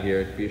you got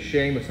here. It'd be a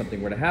shame if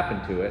something were to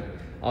happen to it.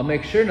 I'll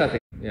make sure nothing,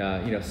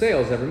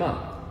 sales every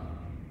month.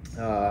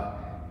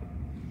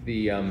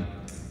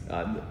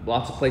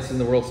 Lots of places in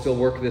the world still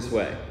work this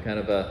way. Kind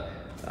of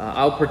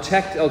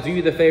I'll do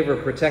you the favor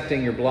of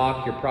protecting your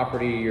block, your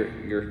property,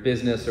 your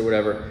business, or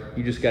whatever.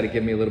 You just got to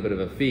give me a little bit of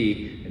a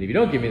fee. And if you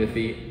don't give me the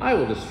fee, I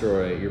will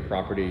destroy your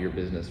property, your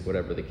business,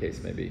 whatever the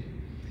case may be.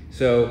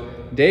 So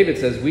David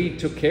says, we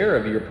took care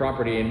of your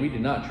property and we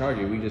did not charge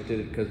you. We just did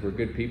it because we're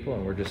good people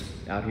and we're just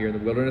out here in the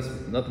wilderness,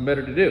 nothing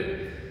better to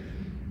do.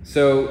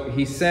 So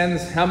he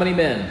sends how many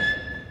men?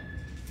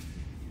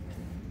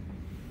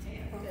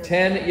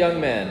 10 young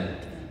men.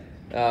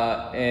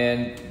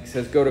 And he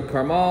says, go to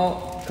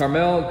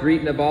Carmel,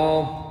 greet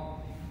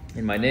Nabal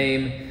in my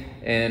name.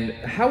 And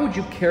how would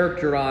you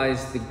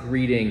characterize the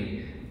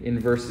greeting in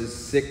verses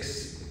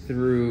 6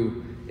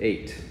 through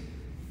 8?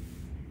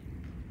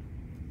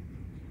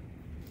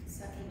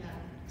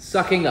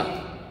 Sucking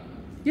up.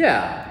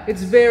 Yeah,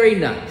 it's very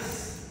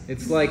nice.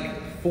 It's like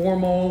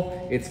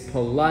formal, it's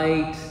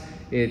polite,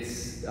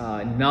 it's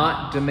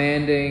not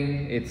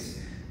demanding, it's,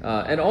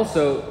 and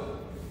also,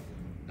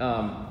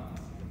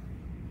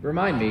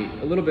 remind me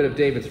a little bit of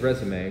David's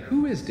resume.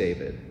 Who is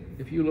David?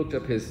 If you looked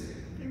up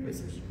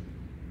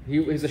he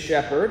was a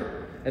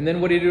shepherd, and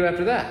then what did he do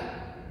after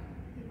that?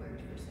 He worked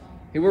for Saul.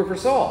 He worked for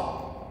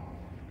Saul.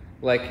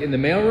 Like in the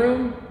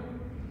mailroom?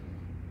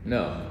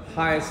 No.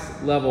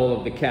 Highest level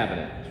of the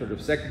cabinet, sort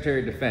of Secretary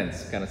of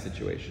Defense kind of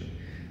situation.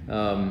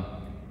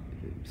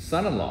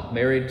 Son-in-law,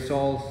 married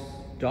Saul's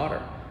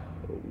daughter.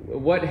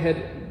 What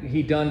had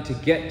he done to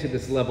get to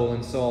this level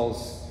in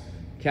Saul's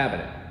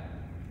cabinet?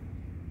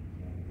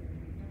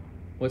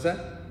 What's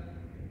that?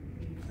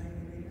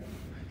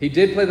 He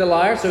did play the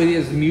lyre, so he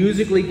is a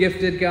musically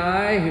gifted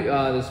guy,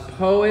 this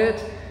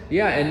poet.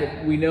 Yeah,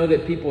 and we know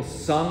that people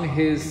sung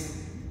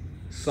his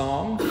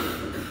song.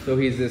 So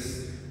he's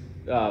this,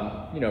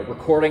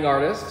 recording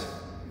artist.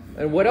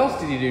 And what else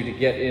did he do to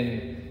get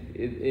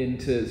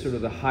into sort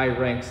of the high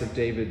ranks of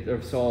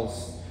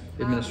Saul's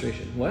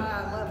administration? What?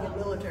 High-level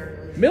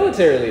military leader.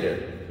 Military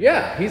leader.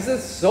 Yeah, he's a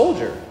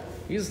soldier.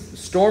 He's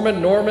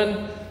Stormin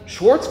Norman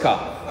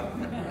Schwarzkopf.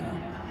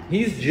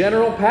 He's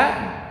General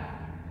Patton.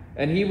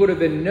 And he would have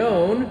been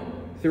known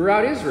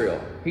throughout Israel.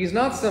 He's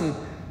not some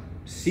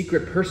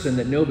secret person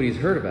that nobody's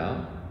heard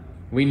about.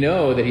 We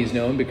know that he's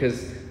known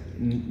because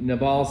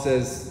Nabal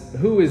says,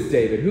 who is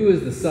David? Who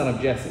is the son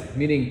of Jesse?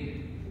 Meaning,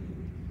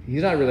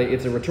 he's not really,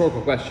 it's a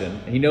rhetorical question.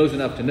 And he knows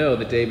enough to know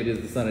that David is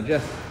the son of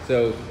Jesse.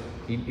 So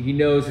he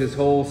knows his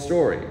whole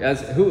story.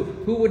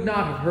 Who would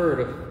not have heard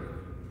of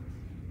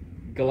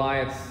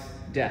Goliath's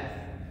death?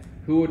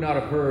 Who would not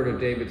have heard of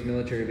David's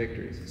military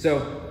victories?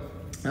 So,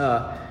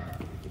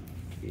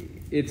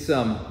 he's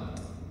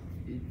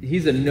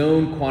a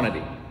known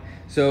quantity.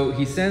 So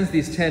he sends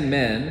these 10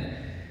 men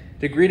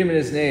to greet him in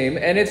his name,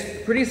 and it's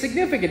pretty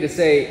significant to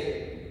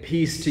say,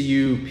 peace to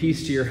you,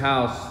 peace to your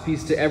house,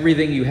 peace to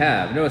everything you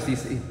have. Notice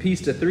he's peace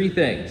to 3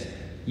 things.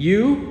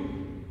 You,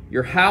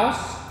 your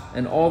house,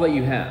 and all that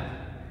you have.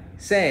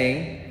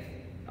 Saying,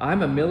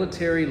 I'm a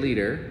military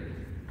leader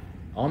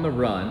on the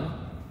run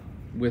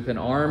with an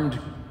armed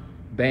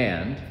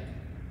band,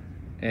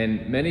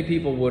 and many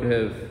people would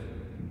have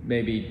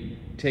maybe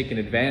taken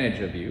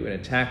advantage of you and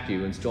attacked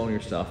you and stolen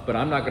your stuff, but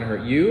I'm not going to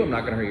hurt you, I'm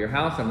not going to hurt your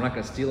house, I'm not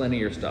going to steal any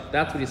of your stuff.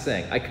 That's what he's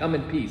saying. I come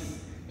in peace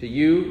to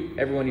you,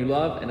 everyone you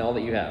love, and all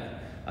that you have.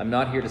 I'm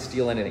not here to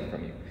steal anything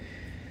from you.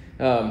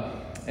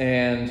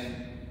 And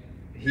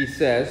he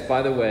says,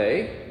 by the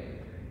way,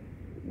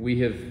 we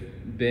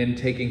have been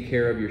taking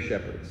care of your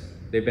shepherds.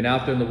 They've been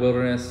out there in the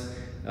wilderness,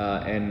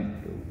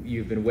 and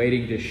you've been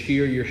waiting to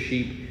shear your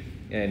sheep,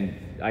 and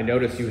I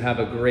notice you have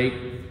a great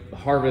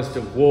harvest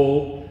of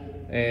wool,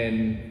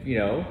 and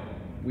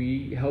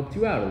we helped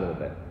you out a little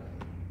bit.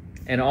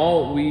 And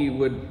all we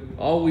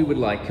would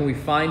like, can we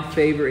find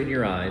favor in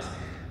your eyes?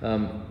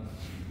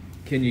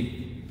 Can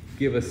you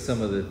give us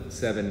some of the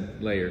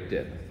 7-layer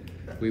dip?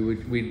 We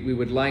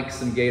would like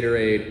some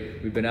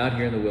Gatorade. We've been out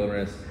here in the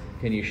wilderness.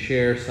 Can you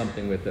share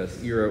something with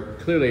us? You're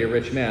clearly a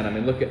rich man. I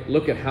mean,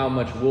 look at how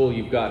much wool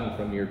you've gotten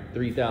from your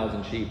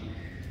 3,000 sheep.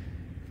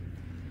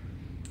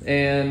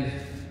 And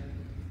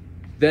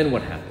then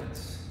what happens?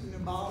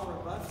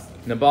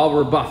 Nabal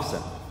rebuffs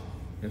him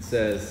and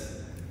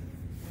says,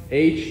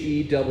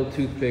 H-E double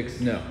toothpicks,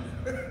 no.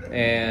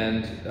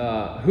 And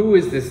who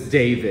is this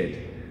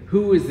David?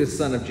 Who is this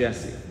son of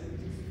Jesse?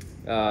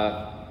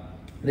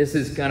 This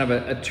is kind of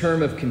a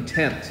term of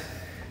contempt.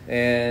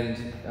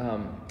 And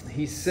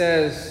he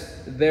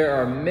says, there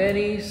are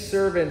many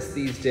servants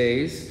these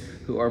days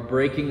who are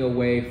breaking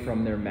away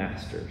from their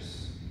masters.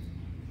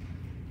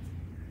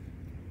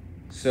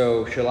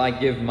 So shall I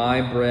give my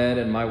bread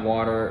and my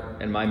water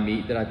and my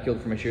meat that I've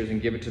killed for my shears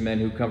and give it to men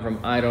who come from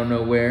I don't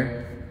know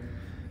where?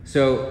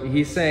 So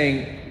he's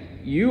saying,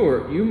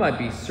 you might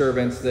be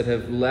servants that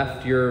have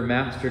left your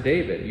master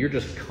David. You're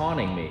just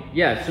conning me.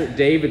 Yeah, so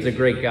David's a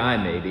great guy,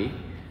 maybe.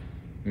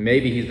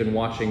 Maybe he's been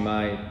watching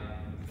my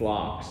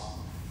flocks.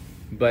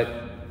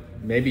 But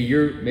maybe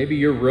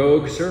you're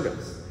rogue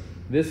servants.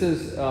 This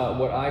is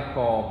what I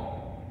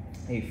call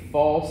a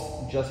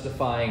false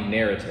justifying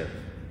narrative.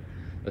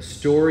 A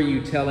story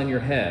you tell in your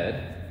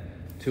head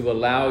to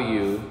allow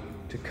you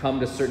to come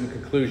to certain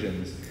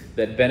conclusions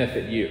that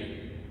benefit you.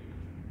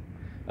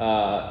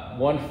 I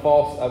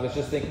was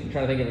just trying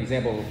to think of an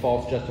example of a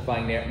false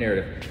justifying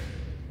narrative.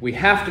 We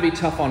have to be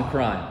tough on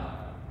crime.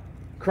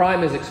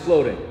 Crime is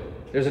exploding.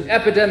 There's an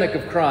epidemic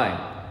of crime.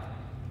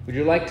 Would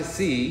you like to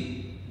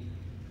see,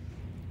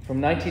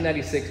 from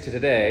 1996 to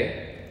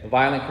today,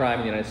 violent crime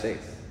in the United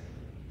States?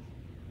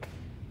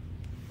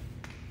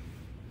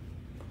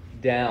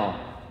 Down.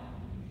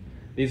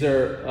 These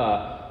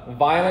are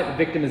violent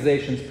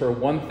victimizations per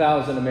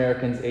 1,000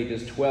 Americans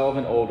ages 12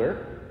 and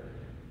older.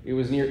 It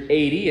was near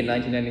 80 in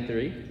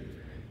 1993,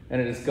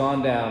 and it has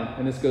gone down,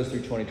 and this goes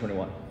through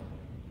 2021.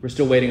 We're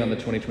still waiting on the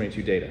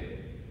 2022 data,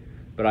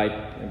 but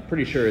I'm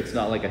pretty sure it's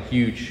not like a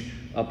huge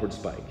upward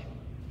spike.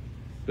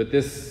 But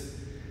this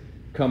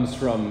comes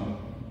from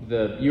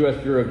the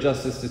U.S. Bureau of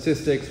Justice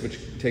Statistics, which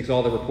takes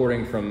all the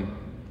reporting from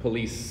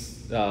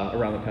police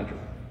around the country.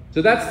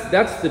 So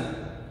that's the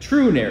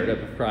true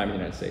narrative of crime in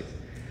the United States.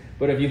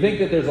 But if you think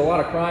that there's a lot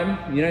of crime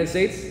in the United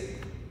States,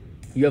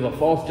 you have a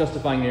false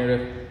justifying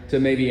narrative to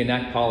maybe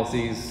enact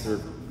policies,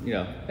 or, you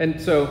know. And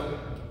so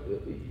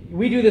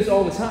we do this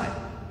all the time.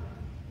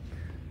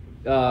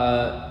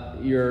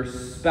 Your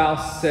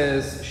spouse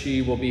says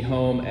she will be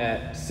home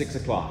at 6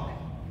 o'clock.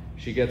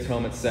 She gets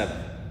home at 7.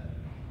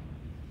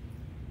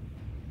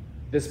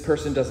 This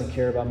person doesn't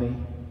care about me.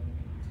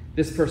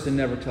 This person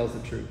never tells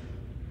the truth.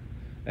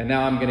 And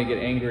now I'm going to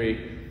get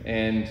angry,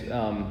 and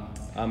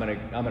I'm going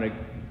to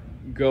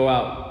go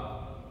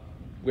out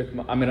with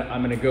I'm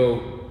going to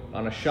go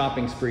on a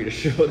shopping spree to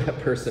show that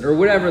person, or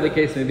whatever the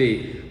case may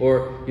be.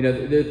 Or, you know,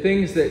 the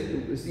things that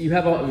you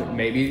have,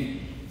 maybe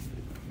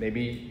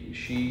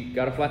she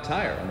got a flat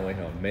tire on the way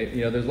home. Maybe,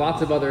 you know, there's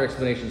lots of other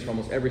explanations for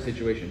almost every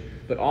situation.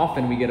 But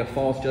often we get a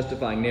false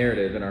justifying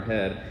narrative in our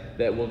head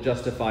that will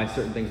justify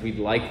certain things we'd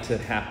like to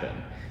happen.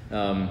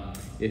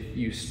 If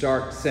you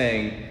start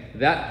saying,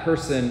 that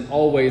person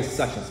always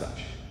such and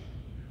such,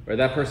 or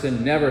that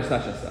person never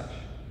such and such,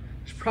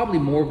 there's probably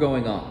more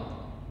going on.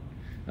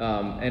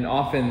 And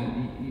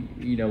often,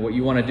 you know, what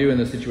you want to do in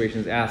those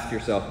situations is ask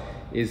yourself,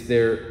 is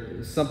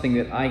there something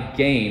that I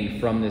gain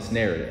from this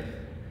narrative?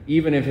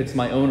 Even if it's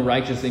my own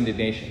righteous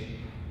indignation.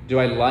 Do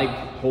I like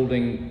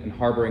holding and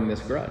harboring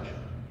this grudge?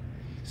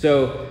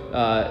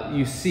 So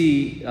you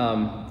see,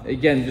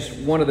 again, just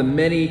one of the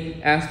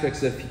many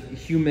aspects of the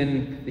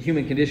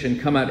human condition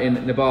come out in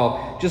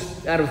Nabal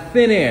just out of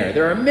thin air.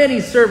 There are many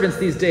servants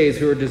these days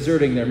who are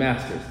deserting their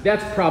masters.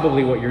 That's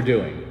probably what you're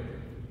doing.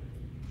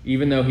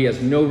 Even though he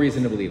has no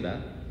reason to believe that.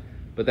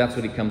 But that's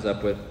what he comes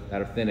up with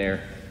out of thin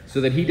air.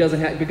 So that he doesn't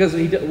have, because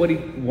what he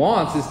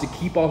wants is to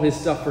keep all his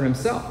stuff for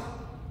himself.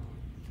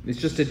 It's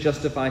just to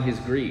justify his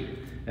greed.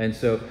 And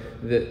so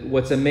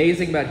what's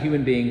amazing about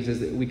human beings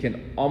is that we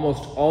can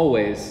almost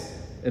always,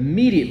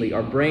 immediately,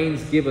 our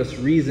brains give us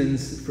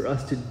reasons for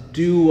us to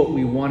do what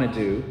we want to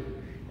do,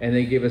 and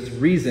they give us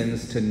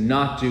reasons to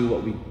not do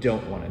what we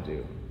don't want to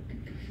do.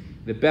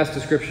 The best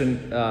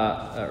description,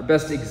 or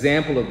best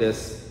example of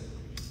this,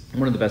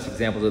 one of the best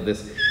examples of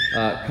this,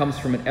 comes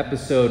from an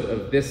episode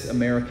of This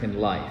American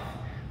Life,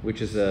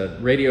 which is a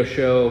radio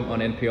show on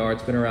NPR.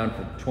 It's been around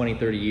for 20,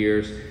 30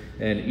 years.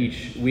 And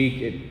each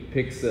week it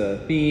picks a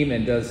theme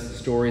and does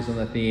stories on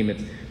the theme.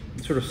 It's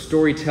sort of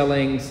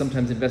storytelling,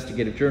 sometimes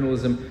investigative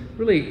journalism,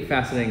 really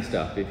fascinating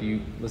stuff. If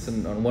you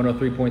listen on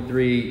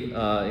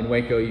 103.3 in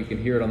Waco, you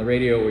can hear it on the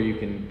radio, or you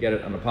can get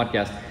it on a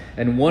podcast.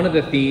 And one of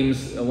the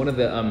themes, one of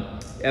the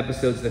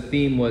episodes, the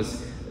theme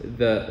was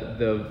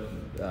the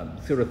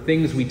sort of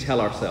things we tell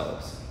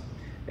ourselves.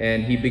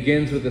 And he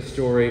begins with the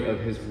story of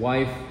his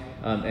wife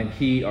and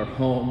he are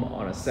home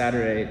on a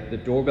Saturday. The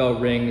doorbell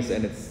rings,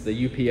 and it's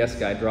the UPS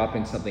guy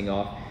dropping something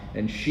off,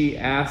 and she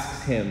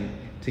asks him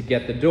to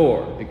get the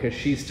door because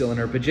she's still in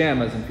her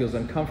pajamas and feels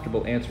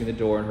uncomfortable answering the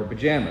door in her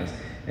pajamas.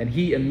 And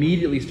he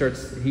immediately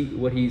starts,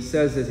 what he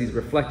says is, he's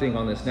reflecting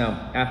on this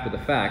now after the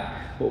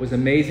fact. What was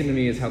amazing to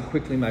me is how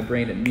quickly my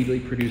brain immediately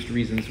produced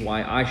reasons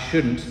why I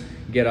shouldn't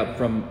get up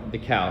from the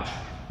couch,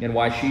 and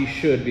why she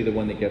should be the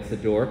one that gets the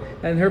door.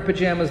 And her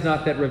pajama's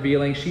not that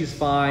revealing. She's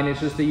fine.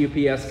 It's just the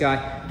UPS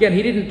guy. Again,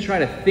 he didn't try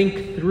to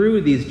think through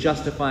these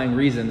justifying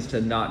reasons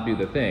to not do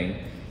the thing.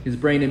 His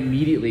brain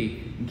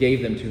immediately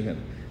gave them to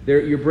him.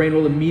 Your brain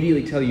will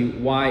immediately tell you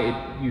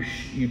why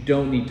you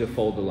don't need to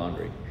fold the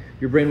laundry.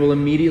 Your brain will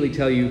immediately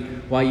tell you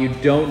why you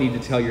don't need to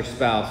tell your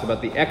spouse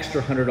about the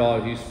extra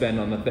 $100 you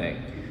spend on the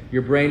thing.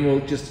 Your brain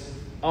will just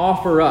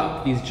offer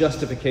up these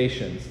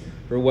justifications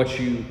for what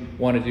you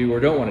want to do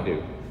or don't want to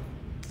do.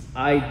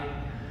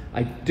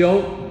 I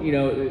don't, you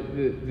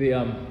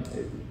know,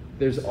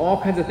 there's all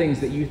kinds of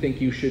things that you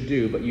think you should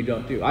do, but you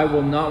don't do. I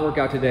will not work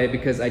out today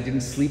because I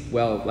didn't sleep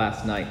well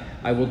last night.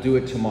 I will do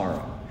it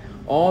tomorrow.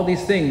 All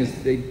these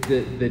things,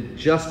 the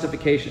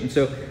justification.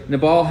 So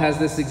Nabal has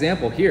this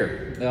example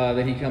here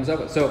that he comes up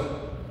with.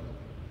 So,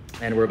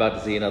 and we're about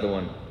to see another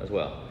one as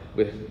well,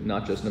 with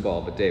not just Nabal,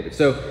 but David.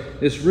 So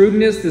this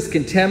rudeness, this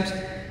contempt,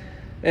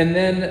 and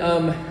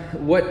then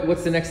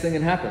what's the next thing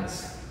that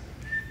happens?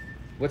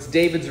 What's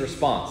David's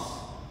response?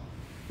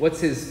 What's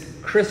his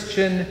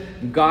Christian,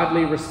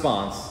 godly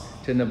response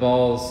to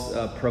Nabal's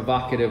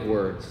provocative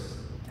words?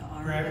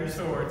 Grab your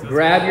swords.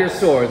 Grab your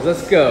swords.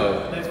 Let's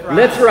go.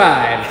 Let's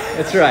ride.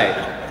 That's right.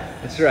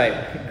 That's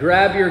right.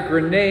 Grab your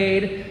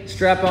grenade,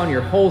 strap on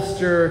your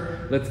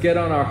holster, let's get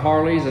on our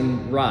Harleys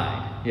and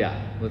ride.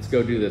 Yeah, let's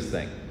go do this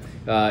thing.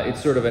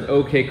 It's sort of an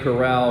OK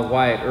Corral,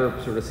 Wyatt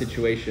Earp sort of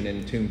situation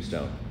in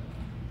Tombstone.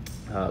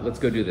 Let's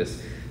go do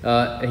this.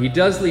 He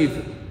does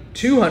leave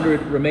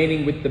 200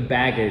 remaining with the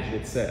baggage,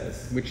 it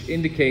says, which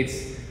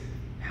indicates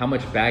how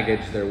much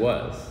baggage there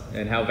was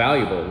and how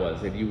valuable it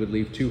was that you would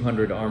leave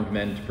 200 armed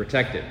men to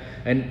protect it.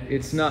 And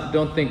it's not,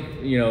 don't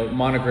think,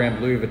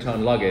 monogrammed Louis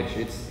Vuitton luggage.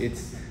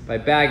 It's by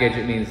baggage,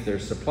 it means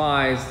there's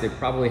supplies. They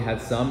probably had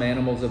some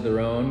animals of their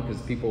own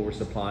because people were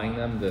supplying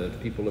them, the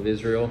people of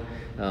Israel.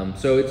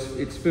 So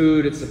it's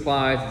food, it's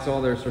supplies, it's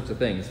all their sorts of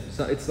things.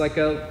 So it's like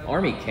an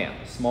army camp,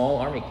 a small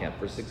army camp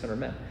for 600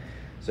 men.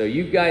 So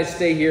you guys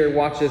stay here,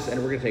 watch this, and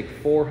we're going to take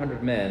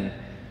 400 men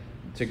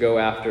to go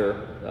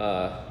after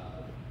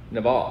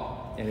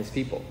Nabal and his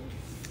people.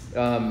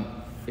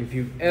 If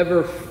you've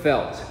ever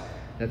felt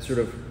that sort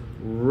of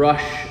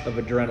rush of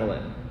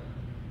adrenaline,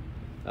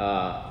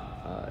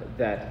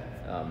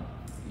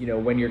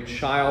 when your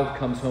child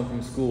comes home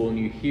from school and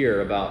you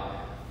hear about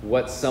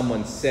what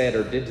someone said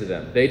or did to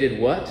them. They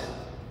did what?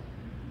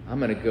 I'm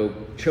going to go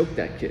choke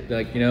that kid.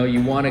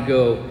 You want to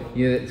go,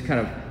 it's kind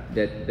of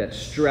that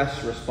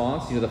stress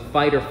response, the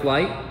fight or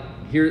flight.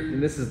 Here,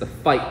 and this is the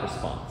fight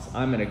response.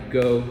 I'm going to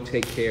go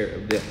take care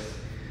of this.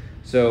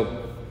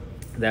 So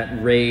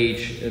that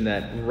rage and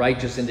that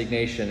righteous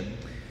indignation.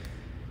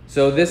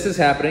 So this is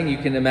happening. You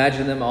can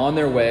imagine them on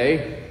their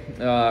way,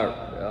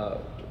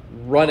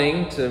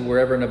 running to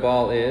wherever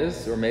Nabal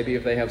is, or maybe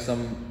if they have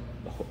some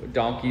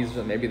donkeys,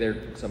 or maybe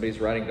somebody's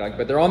riding a donkey,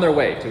 but they're on their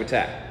way to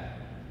attack.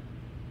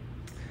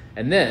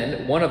 And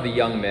then one of the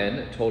young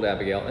men told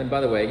Abigail, and by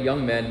the way,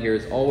 young men here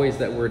is always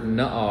that word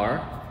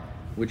na'ar,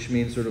 which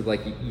means sort of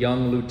like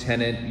young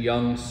lieutenant,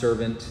 young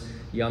servant,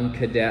 young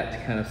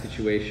cadet kind of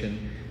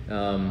situation.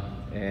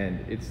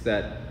 And it's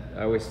that,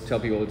 I always tell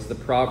people, it's the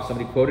proverb,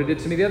 somebody quoted it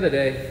to me the other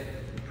day,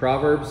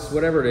 Proverbs,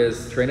 whatever it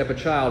is, train up a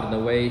child in the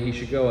way he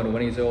should go, and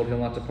when he's old, he'll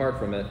not depart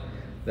from it.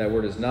 That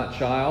word is not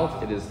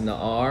child, it is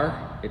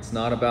na'ar. It's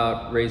not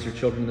about raise your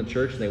children in the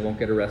church and they won't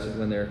get arrested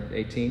when they're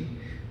 18.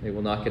 They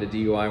will not get a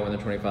DUI when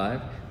they're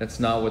 25. That's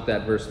not what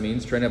that verse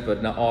means. Train up a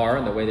na'ar,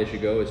 and the way they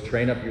should go is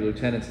train up your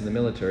lieutenants in the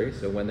military,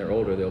 so when they're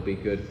older, they'll be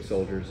good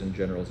soldiers and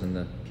generals in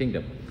the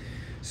kingdom.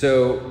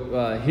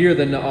 So here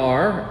the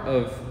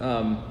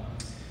na'ar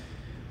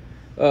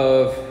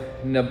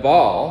of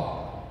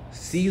Nabal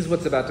sees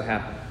what's about to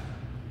happen.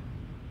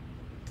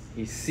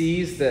 He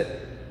sees that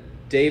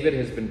David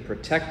has been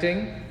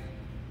protecting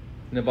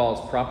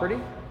Nabal's property.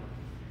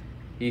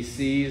 He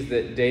sees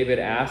that David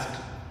asked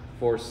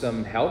for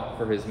some help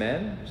for his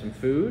men, some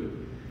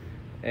food,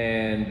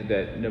 and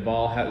that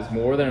Nabal has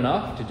more than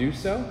enough to do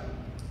so,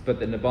 but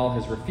that Nabal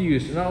has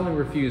refused, and not only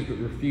refused, but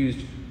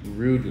refused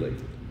rudely,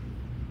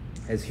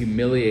 has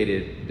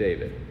humiliated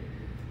David.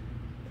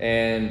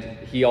 And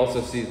he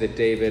also sees that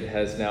David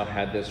has now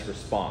had this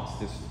response,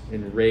 this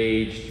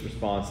enraged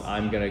response,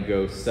 I'm going to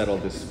go settle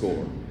this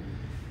score.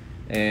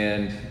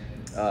 And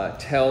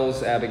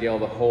tells Abigail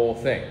the whole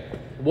thing.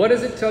 What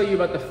does it tell you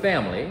about the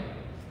family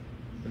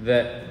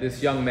that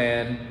this young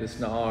man, this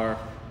Nahar,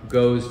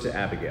 goes to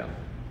Abigail?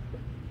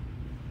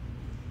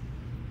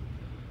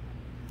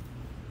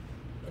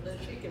 That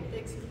she can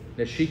fix it.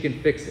 That she can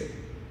fix it.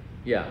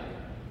 Yeah.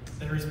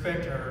 They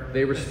respect her.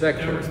 They respect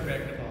her. They don't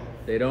respect Nabal.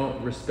 They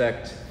don't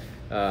respect,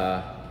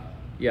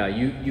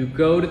 you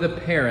go to the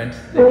parent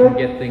that can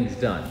get things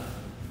done.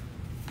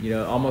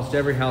 Almost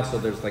every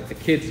household, there's like the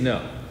kids know.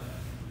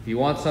 If you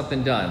want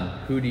something done,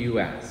 who do you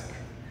ask?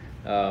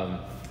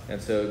 And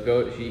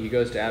so he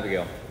goes to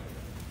Abigail.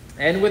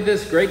 And with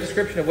this great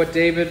description of what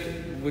David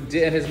and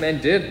his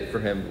men did for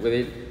him,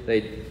 we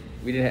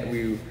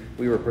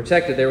were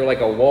protected. They were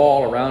like a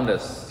wall around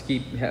us to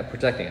keep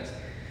protecting us.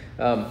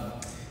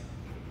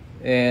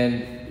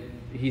 And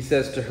he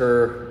says to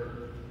her,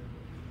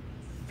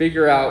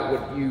 figure out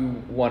what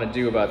you want to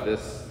do about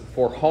this,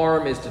 for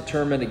harm is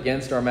determined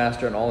against our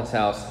master and all his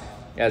house,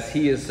 as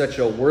he is such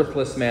a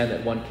worthless man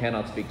that one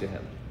cannot speak to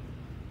him.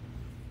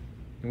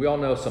 And we all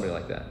know somebody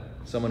like that,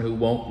 someone who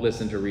won't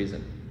listen to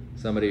reason,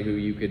 somebody who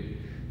you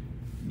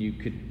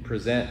could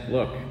present,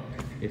 look,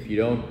 if you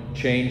don't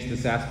change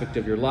this aspect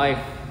of your life,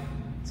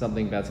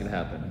 something bad's going to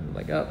happen. And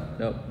like, oh,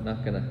 no,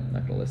 not gonna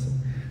listen.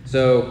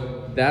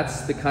 So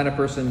that's the kind of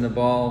person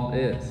Nabal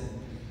is.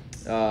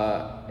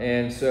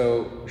 And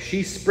so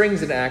she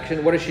springs into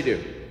action. What does she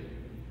do?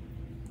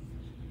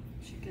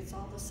 She gets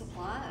all the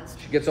supplies.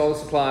 She gets all the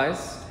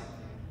supplies.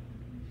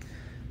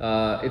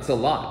 It's a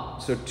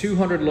lot. So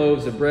 200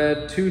 loaves of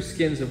bread, 2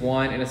 skins of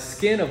wine. And a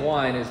skin of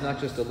wine is not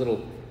just a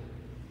little,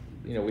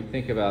 we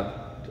think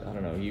about, I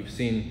don't know, you've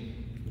seen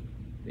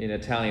in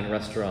Italian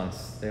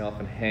restaurants, they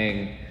often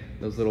hang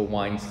those little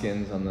wine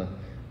skins on the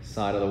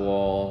side of the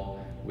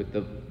wall with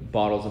the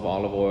bottles of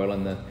olive oil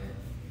and the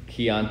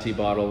Chianti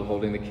bottle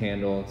holding the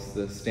candle. It's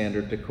the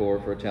standard decor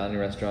for Italian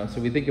restaurants.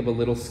 So we think of a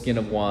little skin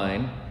of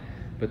wine,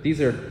 but these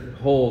are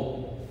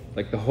whole,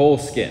 like the whole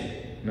skin,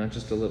 not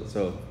just a little.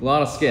 So a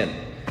lot of skin.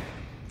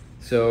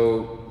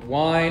 So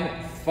wine.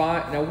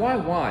 Now why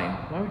wine?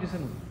 Why would you say?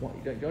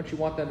 Don't you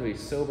want them to be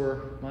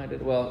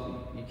sober-minded?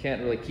 Well, you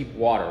can't really keep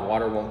water.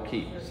 Water won't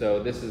keep.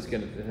 So this is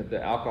going to,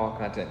 the alcohol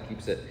content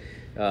keeps it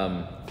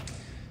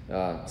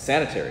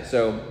sanitary.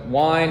 So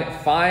wine,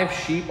 5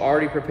 sheep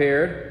already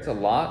prepared. It's a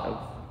lot of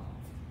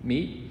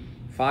meat.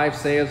 5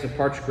 seahs of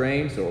parched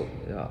grain, so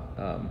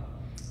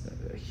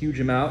a huge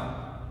amount.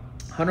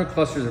 100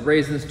 clusters of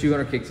raisins,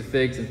 200 cakes of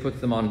figs, and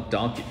puts them on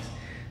donkeys.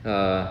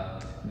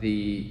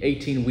 The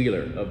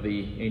 18-wheeler of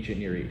the ancient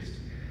Near East.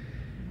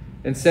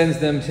 And sends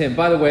them to him.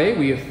 By the way,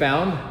 we have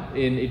found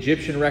in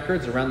Egyptian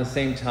records around the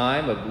same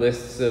time of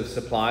lists of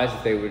supplies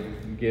that they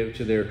would give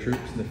to their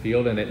troops in the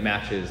field, and it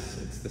matches.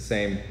 It's the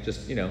same,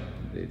 just, you know,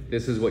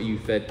 this is what you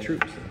fed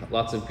troops.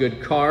 Lots of good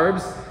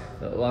carbs,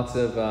 lots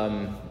of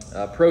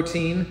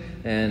protein,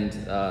 and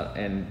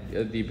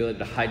the ability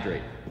to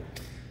hydrate.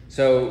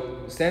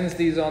 So sends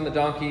these on the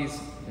donkeys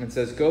and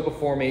says, "Go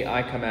before me,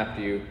 I come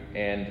after you."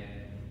 And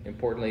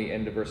importantly,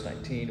 end of verse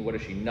 19, what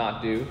does she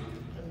not do?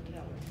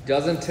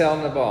 Doesn't tell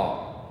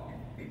Nabal.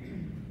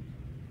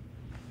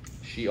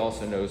 She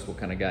also knows what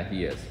kind of guy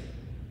he is.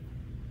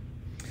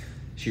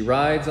 She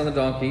rides on the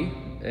donkey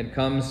and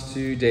comes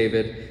to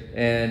David.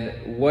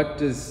 And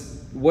what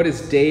is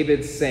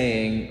David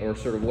saying, or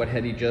sort of what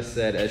had he just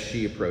said as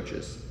she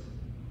approaches?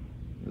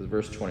 This is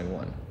verse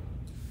 21.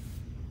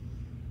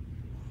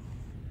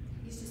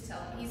 He's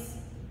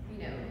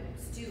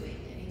stewing,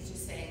 and he's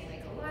just saying,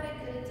 like, a lot of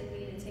good to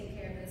me to take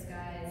care of those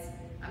guys.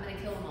 I'm going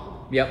to kill them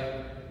all. Yep.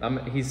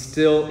 He's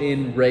still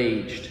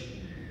enraged.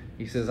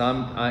 He says,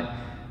 I'm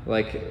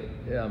going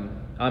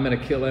to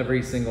kill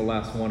every single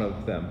last one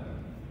of them.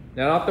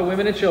 Now, not the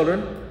women and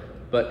children,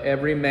 but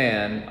every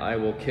man I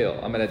will kill.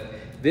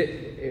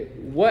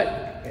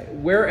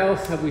 Where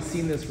else have we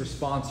seen this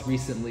response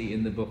recently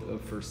in the book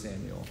of 1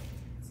 Samuel?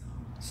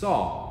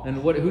 Saul. And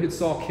who did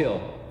Saul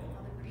kill?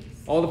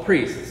 All the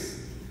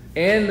priests.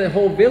 And the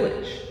whole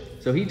village.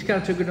 So he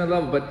kind of took it to another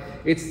level. But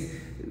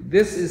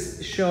this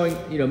is showing,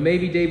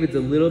 maybe David's a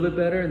little bit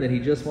better and that he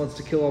just wants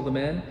to kill all the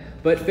men.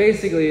 But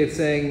basically it's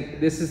saying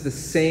this is the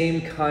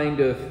same kind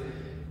of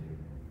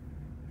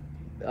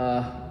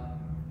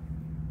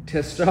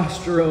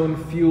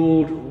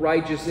testosterone-fueled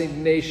righteous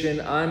indignation.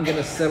 I'm going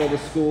to settle the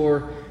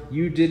score.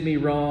 You did me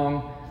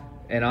wrong,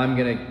 and I'm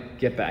going to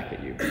get back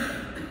at you.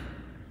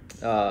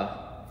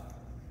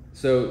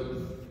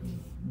 So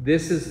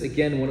this is,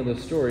 again, one of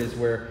those stories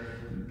where,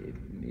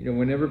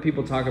 whenever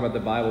people talk about the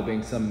Bible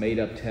being some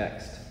made-up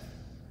text,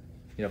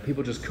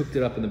 people just cooked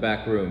it up in the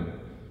back room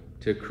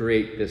to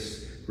create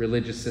this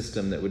religious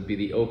system that would be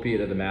the opiate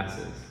of the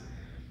masses.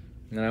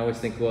 And I always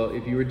think, well,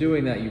 if you were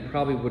doing that, you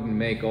probably wouldn't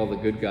make all the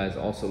good guys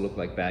also look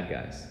like bad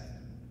guys.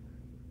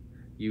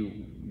 You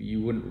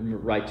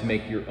wouldn't write to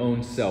make your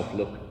own self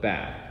look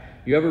bad.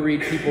 You ever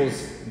read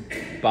people's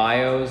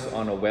bios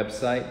on a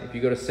website? If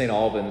you go to St.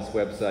 Alban's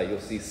website, you'll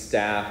see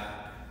staff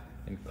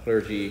and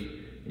clergy,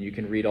 and you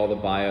can read all the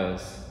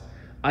bios.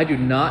 I do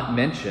not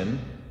mention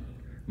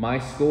my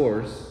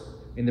scores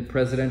in the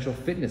presidential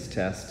fitness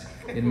test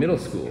in middle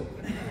school,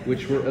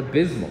 which were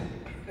abysmal.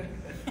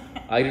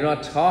 I do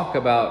not talk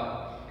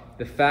about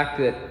the fact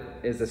that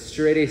as a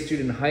straight A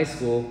student in high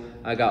school,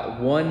 I got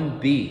 1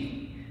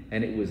 B,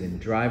 and it was in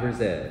driver's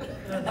ed.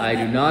 I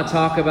do not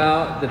talk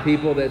about the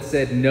people that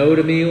said no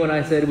to me when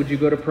I said, "Would you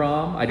go to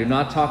prom?" I do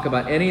not talk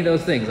about any of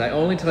those things. I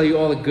only tell you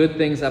all the good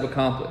things I've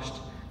accomplished,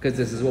 because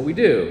this is what we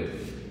do.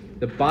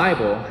 The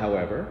Bible,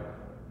 however,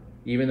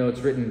 even though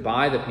it's written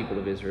by the people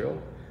of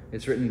Israel,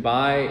 it's written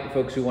by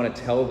folks who want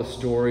to tell the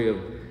story of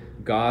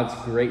God's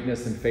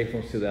greatness and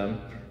faithfulness to them.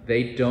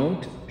 They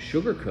don't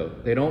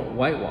sugarcoat. They don't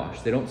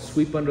whitewash. They don't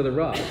sweep under the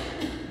rug.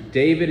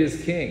 David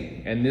is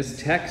king, and this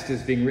text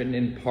is being written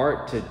in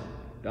part to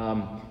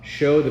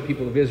show the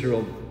people of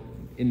Israel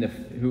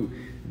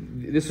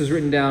this was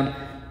written down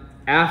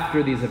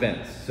after these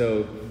events.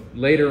 So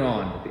later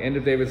on, at the end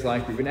of David's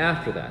life, even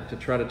after that, to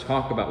try to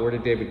talk about where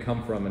did David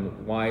come from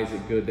and why is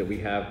it good that we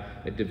have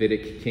a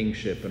Davidic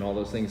kingship and all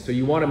those things. So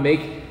you want to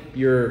make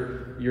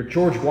your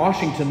George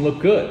Washington look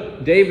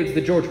good. David's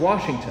the George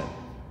Washington.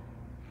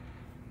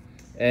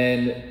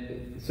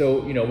 And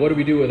so, what do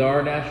we do with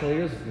our national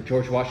leaders?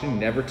 George Washington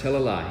never tell a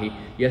lie.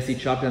 He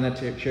chopped down that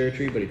cherry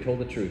tree, but he told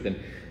the truth. And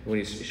when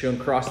he's shown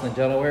crossing the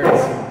Delaware,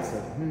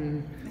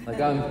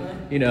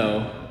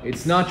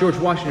 it's not George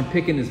Washington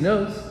picking his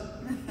nose,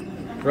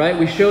 right?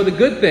 We show the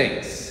good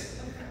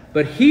things.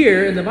 But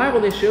here in the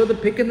Bible, they show the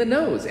picking the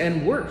nose,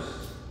 and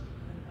worse.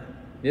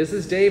 This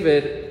is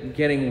David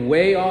getting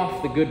way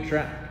off the good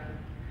track.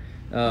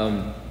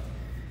 And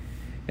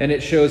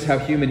it shows how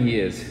human he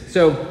is.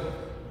 So,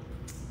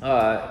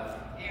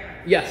 Aaron.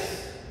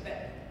 Yes.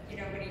 But,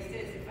 when he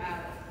says if I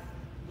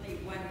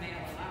leave one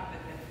male alive,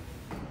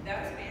 but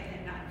those men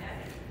had not done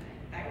anything.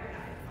 They were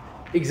not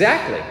involved.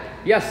 Exactly.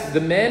 Yes,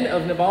 the men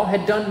of Nabal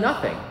had done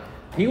nothing.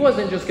 He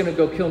wasn't just going to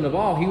go kill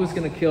Nabal, he was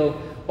going to kill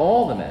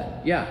all the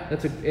men. Yeah,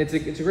 it's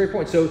a great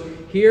point. So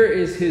here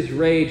is his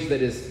rage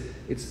that is,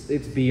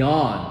 it's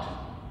beyond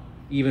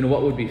even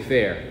what would be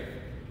fair.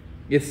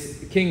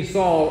 It's King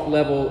Saul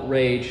level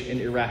rage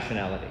and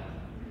irrationality.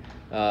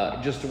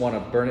 Just to want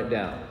to burn it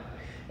down.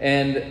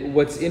 And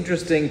what's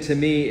interesting to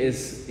me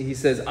is he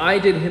says, I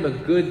did him a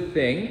good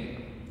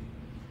thing.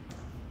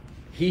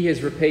 He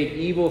has repaid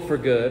evil for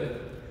good.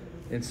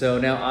 And so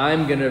now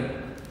I'm going to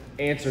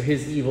answer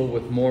his evil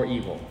with more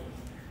evil.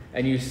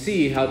 And you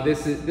see how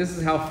this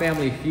is how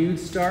family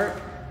feuds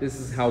start. This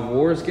is how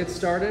wars get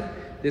started.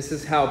 This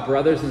is how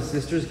brothers and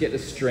sisters get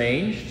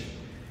estranged.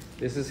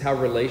 This is how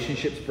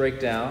relationships break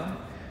down.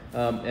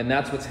 And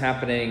that's what's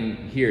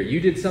happening here. You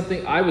did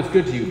something, I was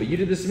good to you, but you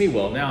did this to me.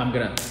 Well, now I'm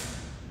going to...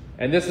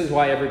 And this is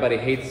why everybody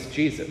hates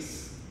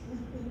Jesus.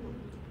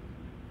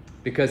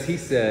 Because he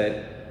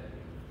said,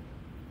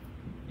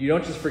 you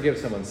don't just forgive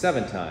someone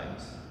 7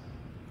 times,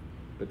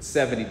 but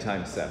 70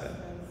 times 7.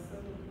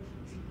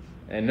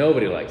 And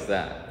nobody likes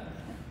that.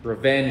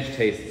 Revenge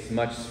tastes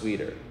much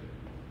sweeter.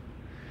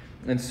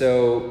 And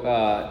so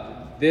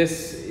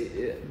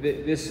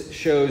this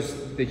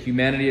shows the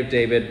humanity of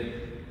David,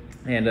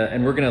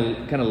 and we're going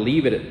to kind of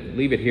leave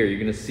it here. You're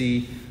going to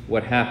see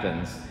what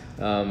happens.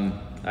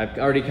 I've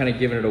already kind of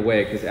given it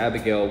away because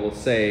Abigail will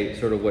say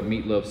sort of what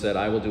Meatloaf said,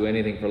 I will do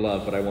anything for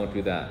love, but I won't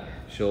do that.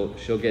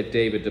 She'll get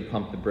David to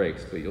pump the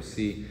brakes, but you'll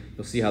see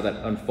how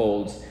that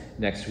unfolds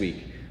next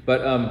week.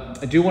 But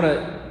I do want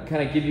to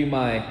kind of give you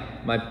my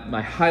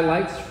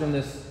highlights from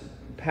this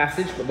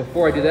passage, but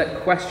before I do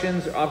that,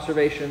 questions or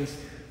observations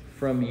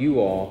from you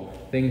all,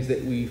 things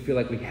that we feel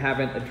like we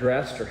haven't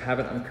addressed or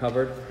haven't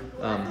uncovered.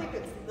 Well, I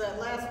think that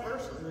last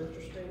verse is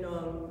interesting,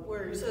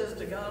 where he says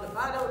to God, if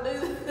I don't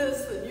do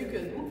this, then you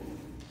can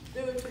do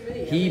it to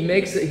me.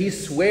 He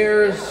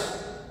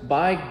swears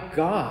by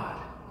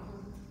God.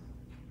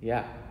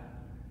 Yeah.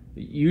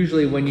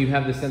 Usually when you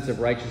have the sense of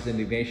righteous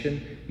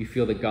indignation, you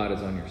feel that God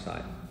is on your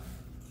side.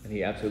 And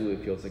he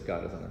absolutely feels that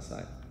God is on his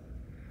side.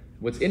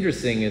 What's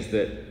interesting is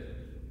that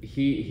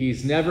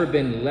he's never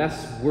been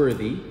less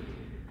worthy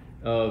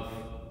of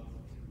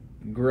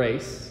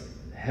grace,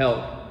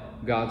 help,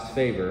 God's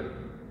favor,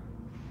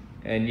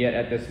 and yet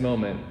at this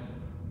moment,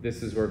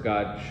 this is where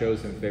God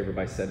shows him favor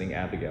by sending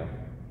Abigail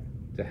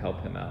to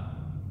help him out.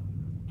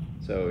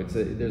 So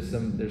there's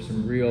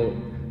some real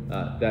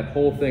that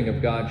whole thing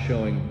of God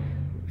showing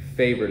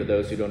favor to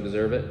those who don't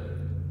deserve it.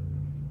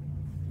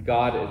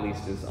 God at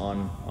least is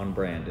on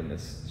brand in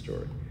this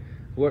story.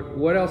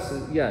 What else?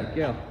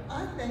 Yeah.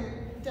 I think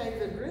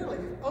David really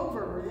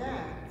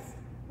overreacts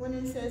when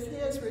he says he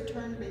has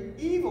returned me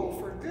evil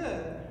for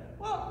good.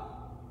 Well,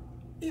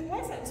 it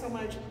wasn't so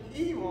much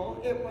evil,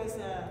 it was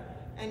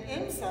an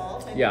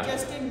insult, and he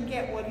just didn't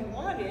get what he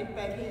wanted,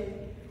 but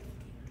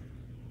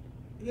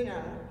he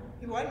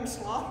wasn't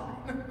slaughtered.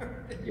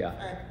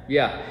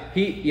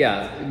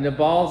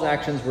 Nabal's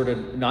actions were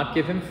to not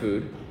give him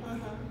food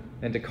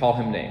and to call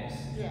him names.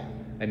 Yeah.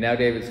 And now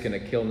David's going to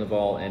kill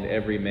Nabal and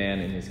every man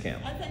in his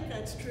camp. I think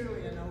that's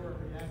truly an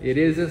overreaction. It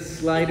is a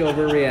slight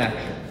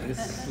overreaction,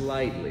 just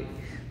slightly.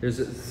 There's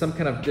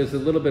a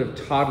little bit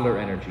of toddler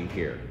energy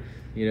here.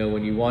 You know,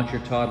 when you want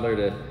your toddler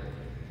to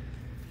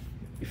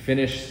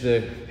finish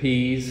the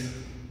peas,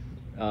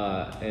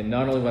 and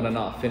not only will I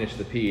not finish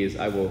the peas,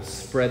 I will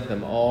spread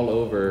them all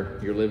over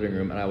your living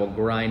room and I will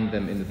grind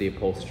them into the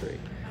upholstery.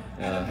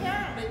 And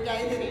apparently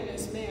David and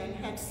his men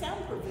had some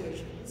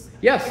provisions.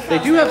 Yes, they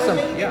do have some.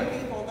 Yeah.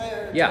 People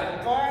there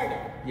to guard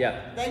it.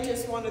 Yeah. They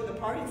just wanted the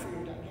party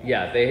food.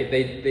 Yeah,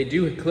 they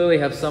do clearly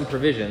have some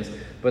provisions,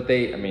 but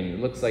it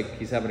looks like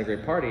he's having a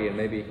great party, and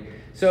maybe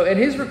so. And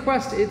his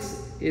request,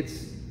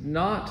 it's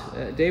not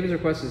David's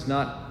request is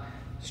not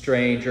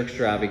strange or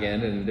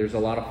extravagant, and there's a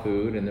lot of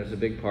food and there's a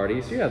big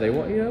party. So yeah, they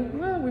want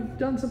we've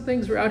done some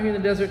things. We're out here in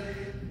the desert.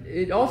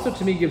 It also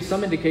to me gives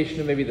some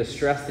indication of maybe the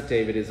stress that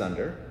David is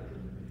under.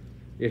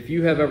 If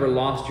you have ever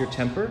lost your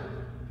temper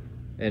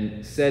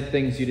and said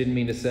things you didn't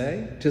mean to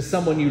say to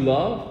someone you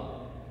love,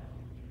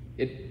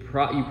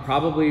 you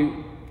probably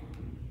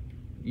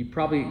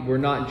were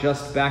not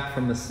just back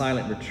from the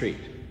silent retreat.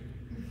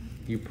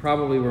 You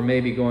probably were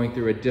maybe going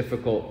through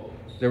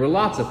there were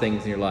lots of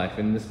things in your life,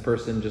 and this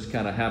person just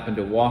kind of happened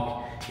to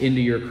walk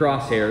into your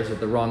crosshairs at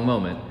the wrong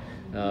moment,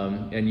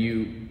 and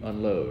you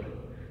unload.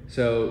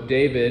 So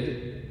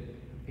David,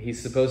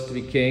 he's supposed to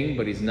be king,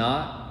 but he's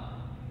not.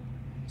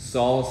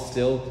 Saul's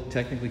still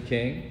technically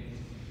king.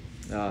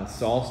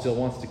 Saul still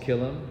wants to kill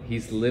him.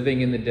 He's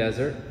living in the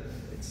desert.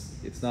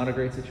 It's not a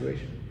great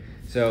situation.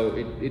 So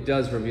it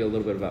does reveal a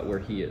little bit about where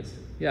he is.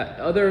 Yeah,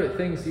 other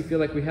things you feel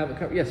like we haven't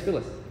covered? Yes,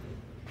 Phyllis.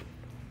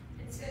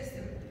 It says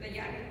the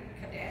young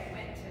cadet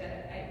went to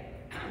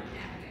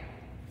Abigail,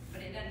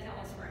 but it doesn't tell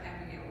us where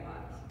Abigail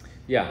was.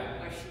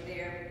 Yeah. Was she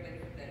there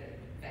with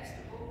the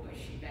festival? Was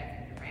she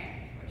back in the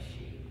ranch? Was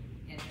she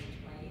in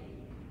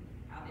between?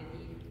 How did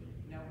he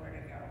know where to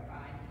go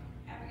find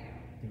Abigail?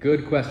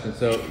 Good question.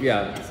 So,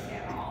 yeah. Just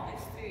had all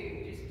this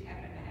food, just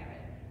happened to have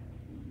it.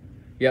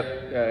 Yep.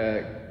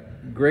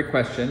 great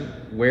question.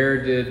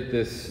 Where did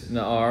this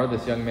Na'ar,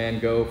 this young man,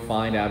 go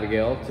find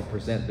Abigail to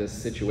present this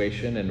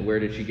situation, and where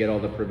did she get all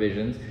the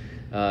provisions?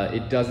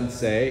 It doesn't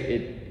say.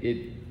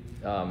 It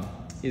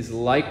is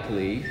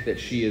likely that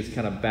she is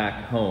kind of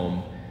back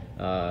home,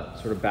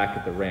 sort of back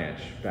at the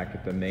ranch, back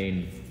at the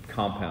main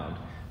compound,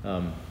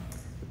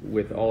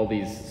 with all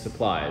these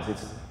supplies.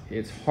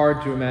 It's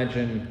hard to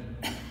imagine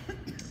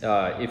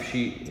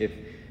if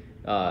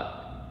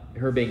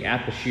her being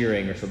at the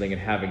shearing or something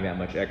and having that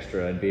much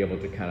extra and be able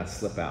to kind of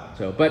slip out.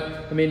 So,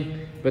 but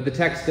the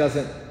text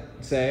doesn't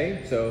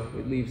say, so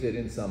it leaves it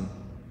in some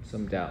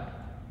doubt.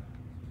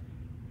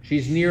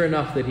 She's near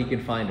enough that he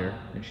can find her,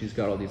 and she's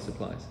got all these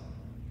supplies.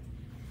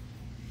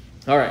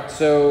 All right,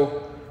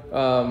 so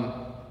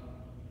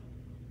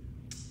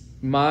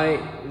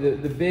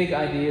the big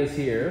ideas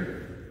here,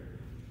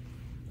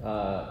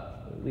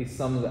 at least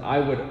some that I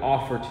would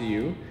offer to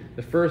you.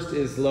 The first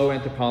is low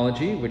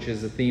anthropology, which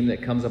is a theme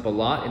that comes up a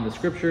lot in the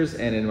scriptures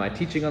and in my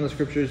teaching on the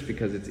scriptures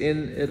because it's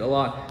in it a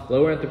lot.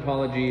 Low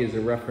anthropology is a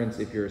reference,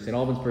 if you're a St.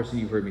 Alban's person,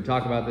 you've heard me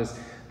talk about this,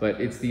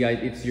 but it's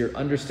your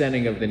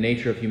understanding of the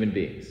nature of human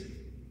beings.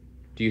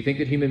 Do you think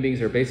that human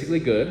beings are basically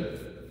good?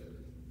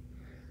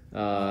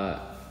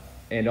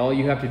 And all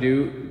you have to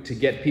do to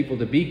get people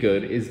to be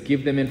good is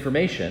give them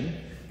information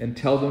and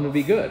tell them to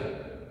be good.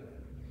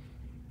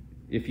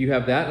 If you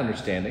have that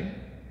understanding,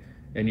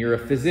 and you're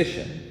a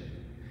physician,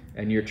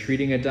 and you're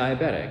treating a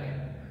diabetic,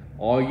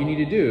 all you need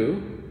to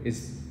do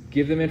is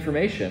give them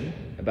information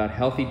about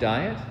healthy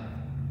diet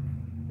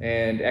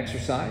and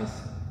exercise,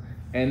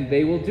 and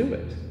they will do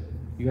it.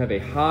 You have a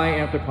high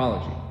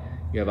anthropology.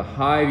 You have a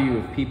high view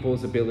of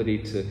people's ability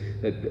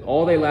that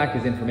all they lack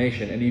is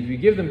information, and if you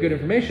give them good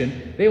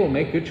information, they will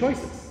make good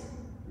choices.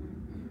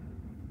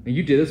 And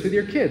you did this with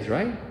your kids,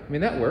 right? I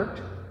mean, that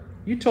worked.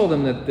 You told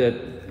them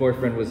that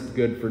boyfriend was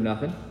good for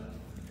nothing,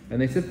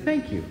 and they said,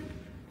 thank you.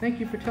 Thank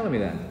you for telling me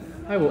that.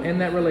 I will end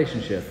that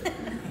relationship,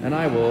 and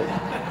I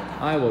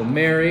will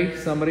marry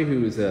somebody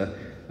who is a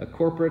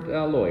corporate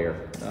lawyer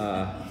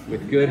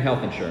with good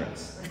health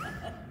insurance.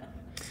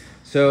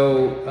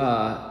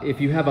 So if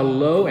you have a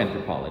low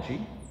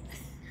anthropology,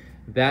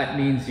 that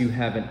means you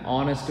have an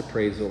honest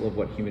appraisal of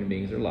what human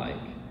beings are like,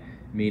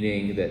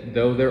 meaning that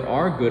though there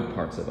are good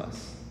parts of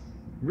us,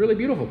 really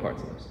beautiful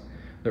parts of us,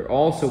 there are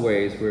also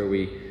ways where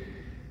we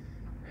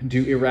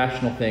do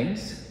irrational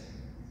things.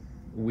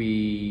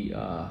 We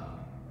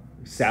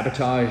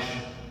sabotage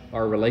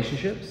our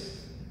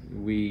relationships.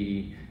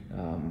 We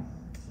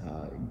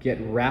get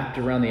wrapped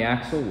around the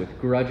axle with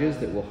grudges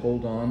that will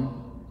hold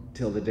on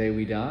till the day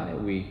we die.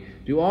 We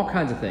do all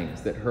kinds of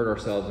things that hurt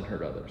ourselves and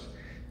hurt others.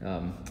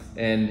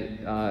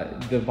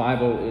 The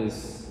Bible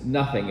is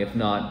nothing if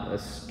not a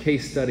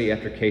case study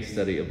after case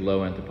study of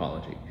low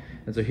anthropology.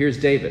 And so here's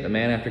David, a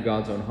man after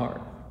God's own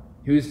heart,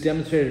 who's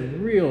demonstrated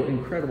real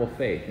incredible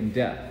faith and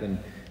depth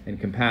and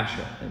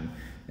compassion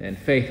and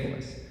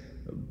faithfulness,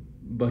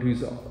 but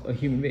who's a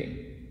human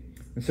being.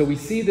 And so we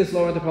see this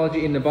low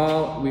anthropology in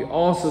Nabal. We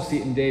also see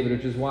it in David,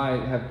 which is why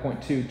I have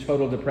point 2,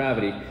 total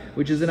depravity,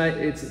 which is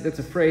that's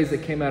a phrase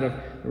that came out of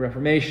the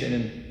Reformation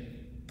and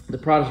the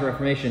Protestant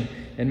Reformation,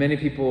 and many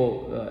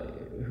people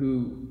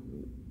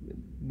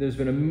there's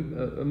been a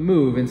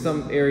move in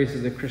some areas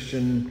of the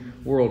Christian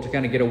world to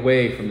kind of get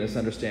away from this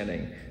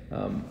understanding.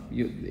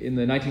 In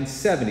the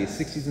 1970s,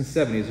 60s and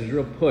 70s, there's a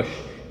real push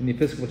in the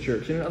Episcopal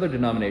Church and in other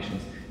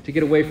denominations to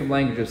get away from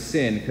language of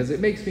sin because it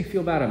makes me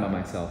feel bad about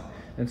myself.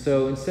 And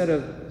so instead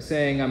of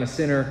saying I'm a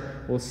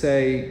sinner, we'll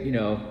say,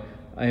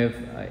 I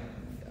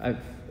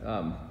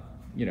don't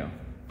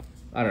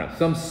know,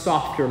 some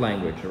softer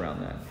language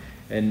around that.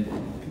 And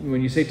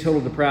when you say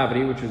total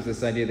depravity, which was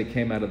this idea that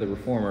came out of the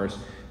Reformers,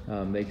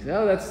 they say,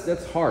 oh,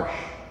 that's harsh.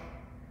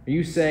 Are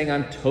you saying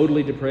I'm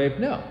totally depraved?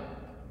 No,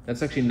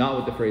 that's actually not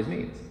what the phrase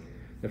means.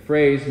 The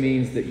phrase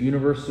means that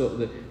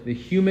the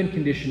human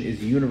condition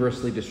is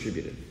universally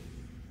distributed.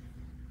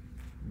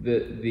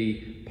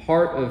 The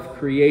part of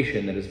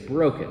creation that is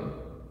broken,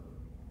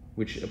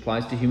 which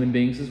applies to human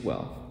beings as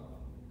well,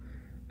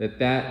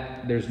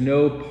 that there's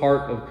no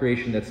part of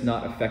creation that's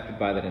not affected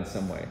by that in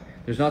some way.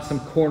 There's not some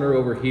corner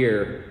over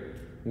here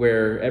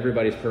where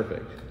everybody's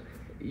perfect.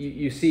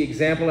 You see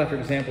example after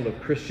example of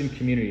Christian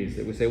communities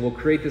that would say, we'll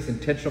create this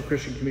intentional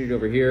Christian community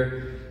over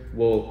here,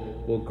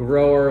 we'll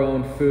grow our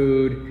own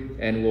food,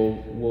 and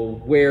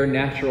we'll wear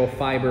natural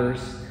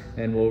fibers,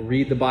 and we'll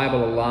read the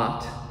Bible a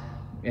lot,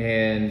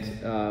 and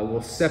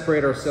we'll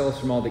separate ourselves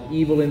from all the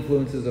evil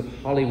influences of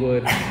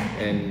Hollywood,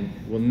 and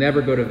we'll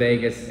never go to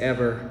Vegas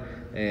ever,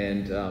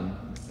 and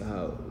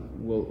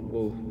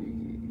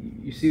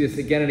you see this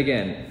again and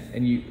again,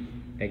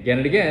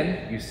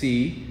 and you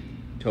see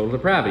total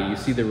depravity. You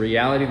see the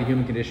reality of the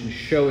human condition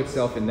show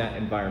itself in that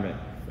environment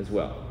as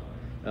well.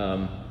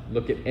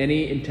 Look at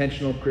any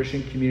intentional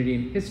Christian community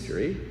in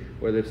history,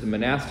 whether it's the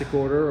monastic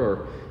order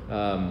or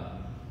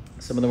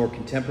some of the more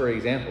contemporary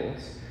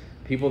examples.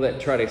 People that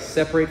try to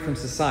separate from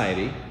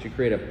society to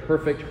create a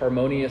perfect,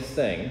 harmonious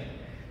thing,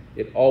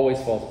 it always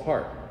falls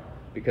apart.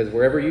 Because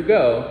wherever you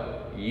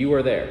go, you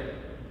are there.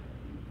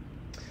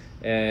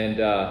 And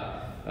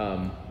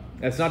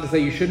That's not to say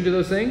you shouldn't do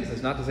those things.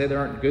 That's not to say there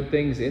aren't good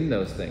things in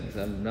those things.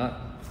 I'm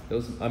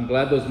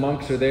glad those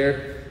monks are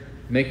there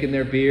making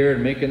their beer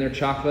and making their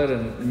chocolate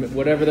and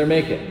whatever they're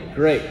making.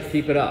 Great,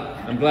 keep it up.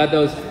 I'm glad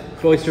those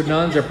cloistered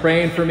nuns are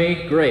praying for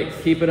me. Great,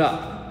 keep it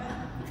up.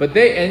 But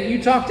and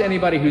you talk to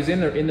anybody who's in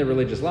the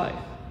religious life,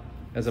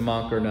 as a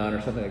monk or nun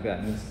or something like that,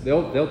 and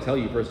they'll tell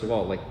you, first of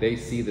all, like, they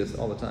see this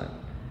all the time.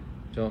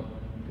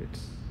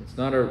 It's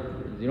not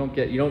you don't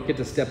get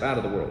to step out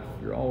of the world.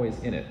 You're always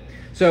in it.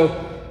 So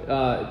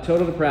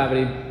total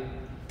depravity.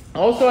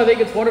 Also, I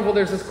think it's wonderful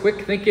there's this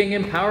quick thinking,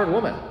 empowered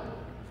woman,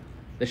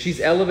 that she's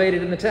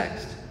elevated in the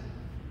text.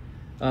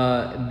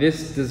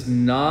 This does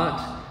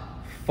not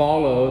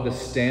follow the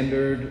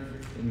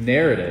standard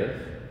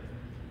narrative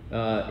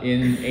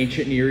in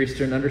ancient Near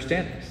Eastern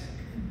understandings,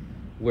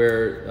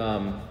 where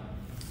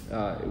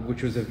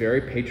which was a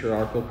very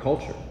patriarchal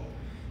culture,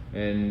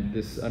 and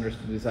this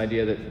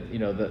idea that, you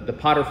know, the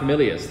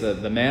paterfamilias,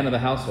 the man of the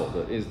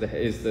household, is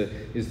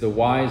the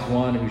wise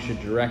one who should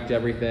direct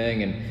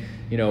everything, and,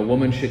 you know, a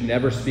woman should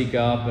never speak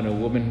up, and a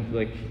woman,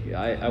 like,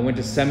 I went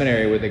to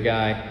seminary with a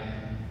guy.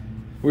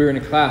 We were in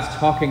a class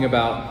talking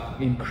about,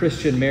 in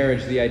Christian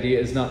marriage, the idea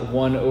is not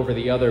one over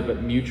the other,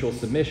 but mutual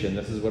submission.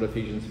 This is what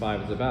Ephesians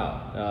 5 is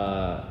about.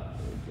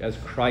 As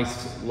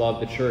Christ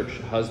loved the church,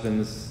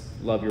 husbands,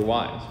 love your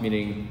wives,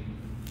 meaning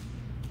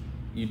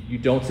you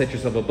don't set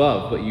yourself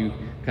above, but you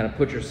kind of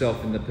put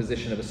yourself in the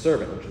position of a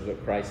servant, which is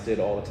what Christ did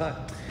all the time.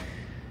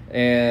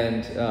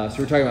 And so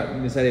we're talking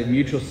about this idea of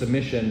mutual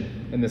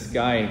submission, and this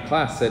guy in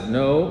class said,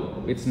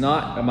 no, it's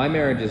not, my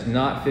marriage is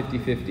not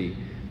 50-50.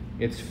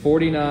 It's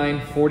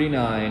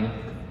 49-49,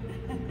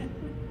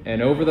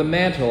 and over the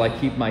mantle I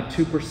keep my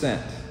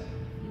 2%,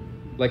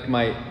 like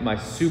my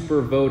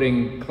super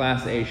voting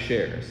Class A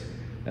shares,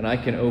 and I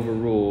can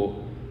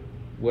overrule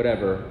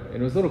whatever.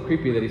 And it was a little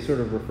creepy that he sort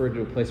of referred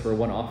to a place where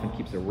one often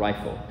keeps a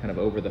rifle kind of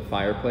over the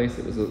fireplace.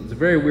 It was a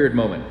very weird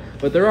moment.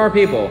 But there are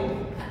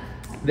people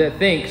that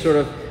think sort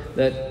of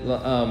that,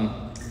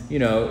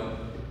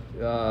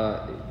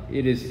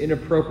 it is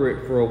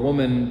inappropriate for a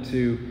woman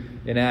to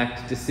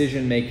enact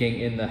decision-making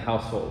in the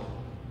household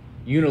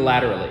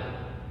unilaterally.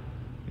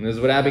 And this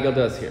is what Abigail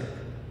does here.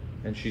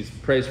 And she's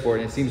praised for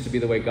it, and it seems to be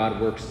the way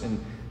God works. And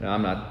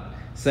I'm not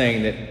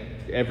saying that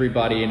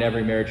everybody in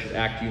every marriage should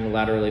act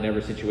unilaterally in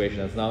every situation.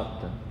 That's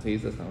not what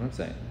I'm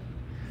saying.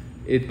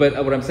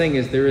 But what I'm saying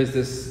is there is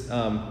this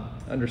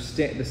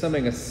there's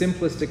something, a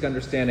simplistic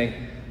understanding,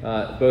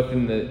 both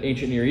in the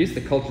ancient Near East,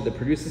 the culture that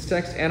produced this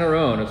text, and our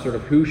own, of sort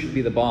of who should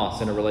be the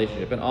boss in a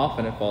relationship. And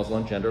often it falls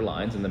along gender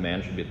lines, and the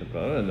man should be at the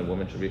front, and the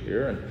woman should be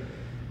here. And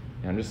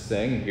I'm just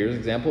saying, here's an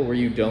example where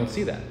you don't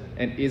see that.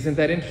 And isn't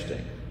that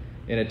interesting?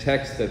 In a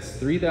text that's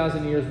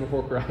 3,000 years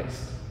before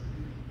Christ,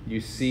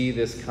 you see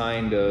this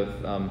kind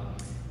of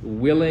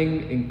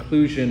willing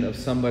inclusion of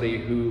somebody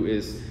who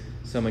is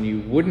someone you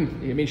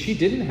wouldn't. I mean, she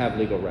didn't have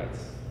legal rights.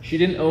 She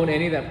didn't own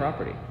any of that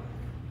property.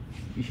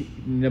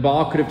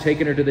 Nabal could have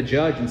taken her to the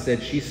judge and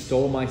said, she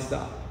stole my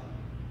stuff.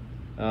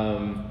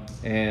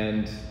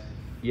 And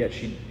yet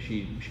she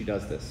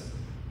does this.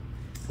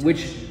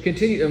 Which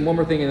continues, and one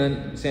more thing, and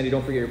then Sandy,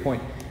 don't forget your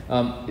point.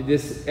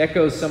 This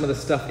echoes some of the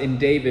stuff in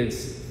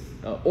David's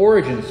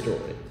origin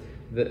story.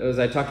 As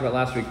I talked about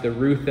last week, the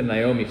Ruth and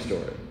Naomi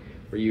story,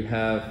 where you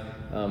have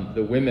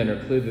the women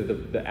are clearly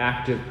the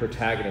active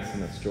protagonists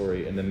in the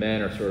story, and the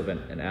men are sort of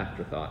an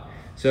afterthought.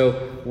 So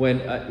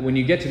when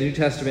you get to the New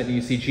Testament and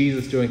you see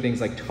Jesus doing things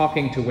like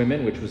talking to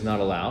women, which was not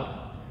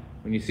allowed,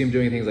 when you see him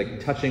doing things like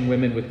touching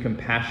women with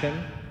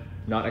compassion,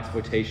 not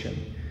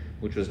exploitation,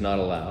 which was not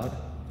allowed,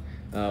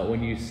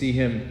 when you see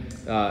him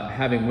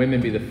having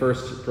women be the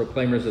first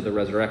proclaimers of the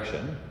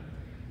resurrection,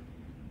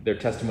 their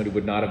testimony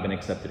would not have been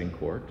accepted in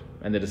court,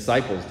 and the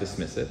disciples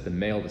dismiss it, the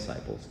male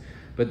disciples.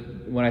 But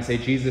when I say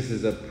Jesus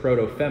is a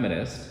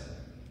proto-feminist,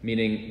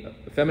 meaning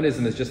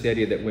feminism is just the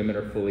idea that women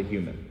are fully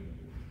human.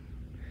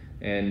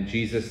 And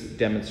Jesus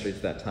demonstrates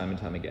that time and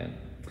time again.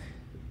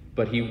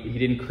 But he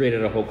didn't create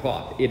it a whole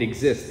cloth. It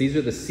exists. These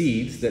are the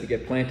seeds that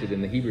get planted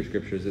in the Hebrew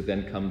scriptures that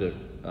then come to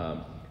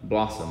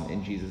blossom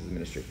in Jesus'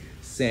 ministry.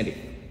 Sandy.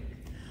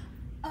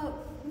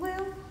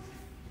 Well,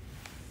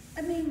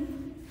 I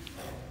mean,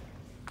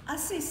 I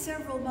see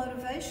several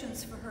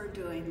motivations for her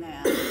doing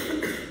that.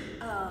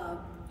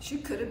 She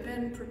could have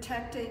been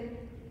protecting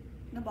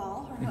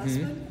Nabal, her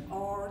husband,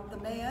 or the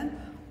man,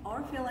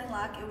 or feeling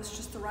like it was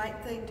just the right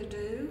thing to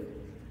do.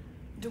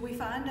 Do we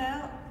find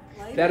out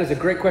later? That is a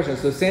great question.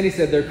 So Sandy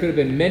said there could have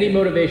been many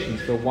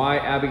motivations for why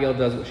Abigail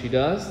does what she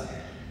does,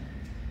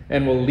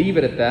 and we'll leave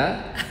it at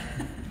that.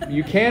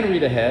 You can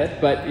read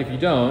ahead, but if you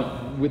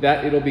don't, with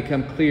that it'll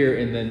become clear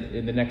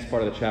in the next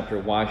part of the chapter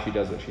why she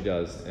does what she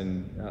does.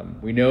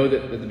 And we know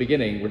that at the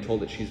beginning we're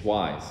told that she's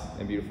wise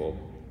and beautiful.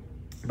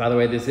 By the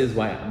way, this is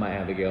why my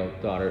Abigail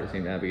daughter is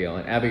named Abigail,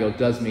 and Abigail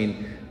does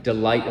mean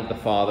delight of the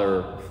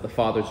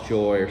father's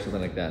joy, or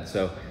something like that.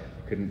 So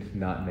I couldn't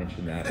not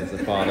mention that as a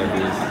father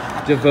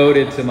who's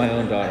devoted to my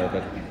own daughter,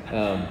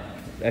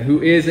 but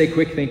who is a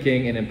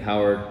quick-thinking and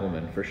empowered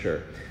woman for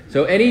sure.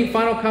 So, any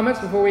final comments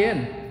before we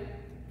end?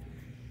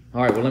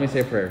 All right. Well, let me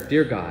say a prayer.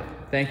 Dear God,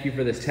 Thank you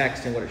for this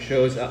text and what it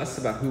shows us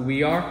about who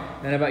we are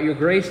and about your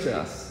grace to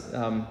us,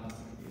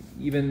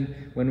 even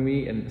when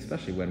we, and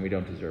especially when we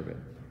don't deserve it.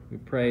 We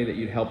pray that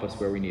you'd help us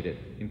where we need it.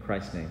 In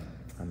Christ's name,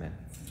 amen.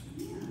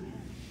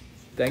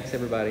 Thanks,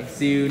 everybody.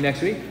 See you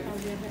next week.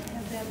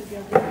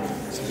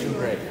 This has been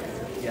great.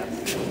 Yeah.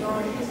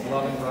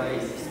 Love and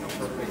grace.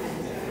 Perfect.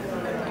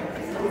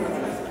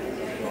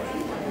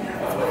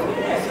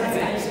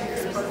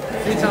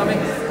 See you,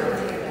 Tommy.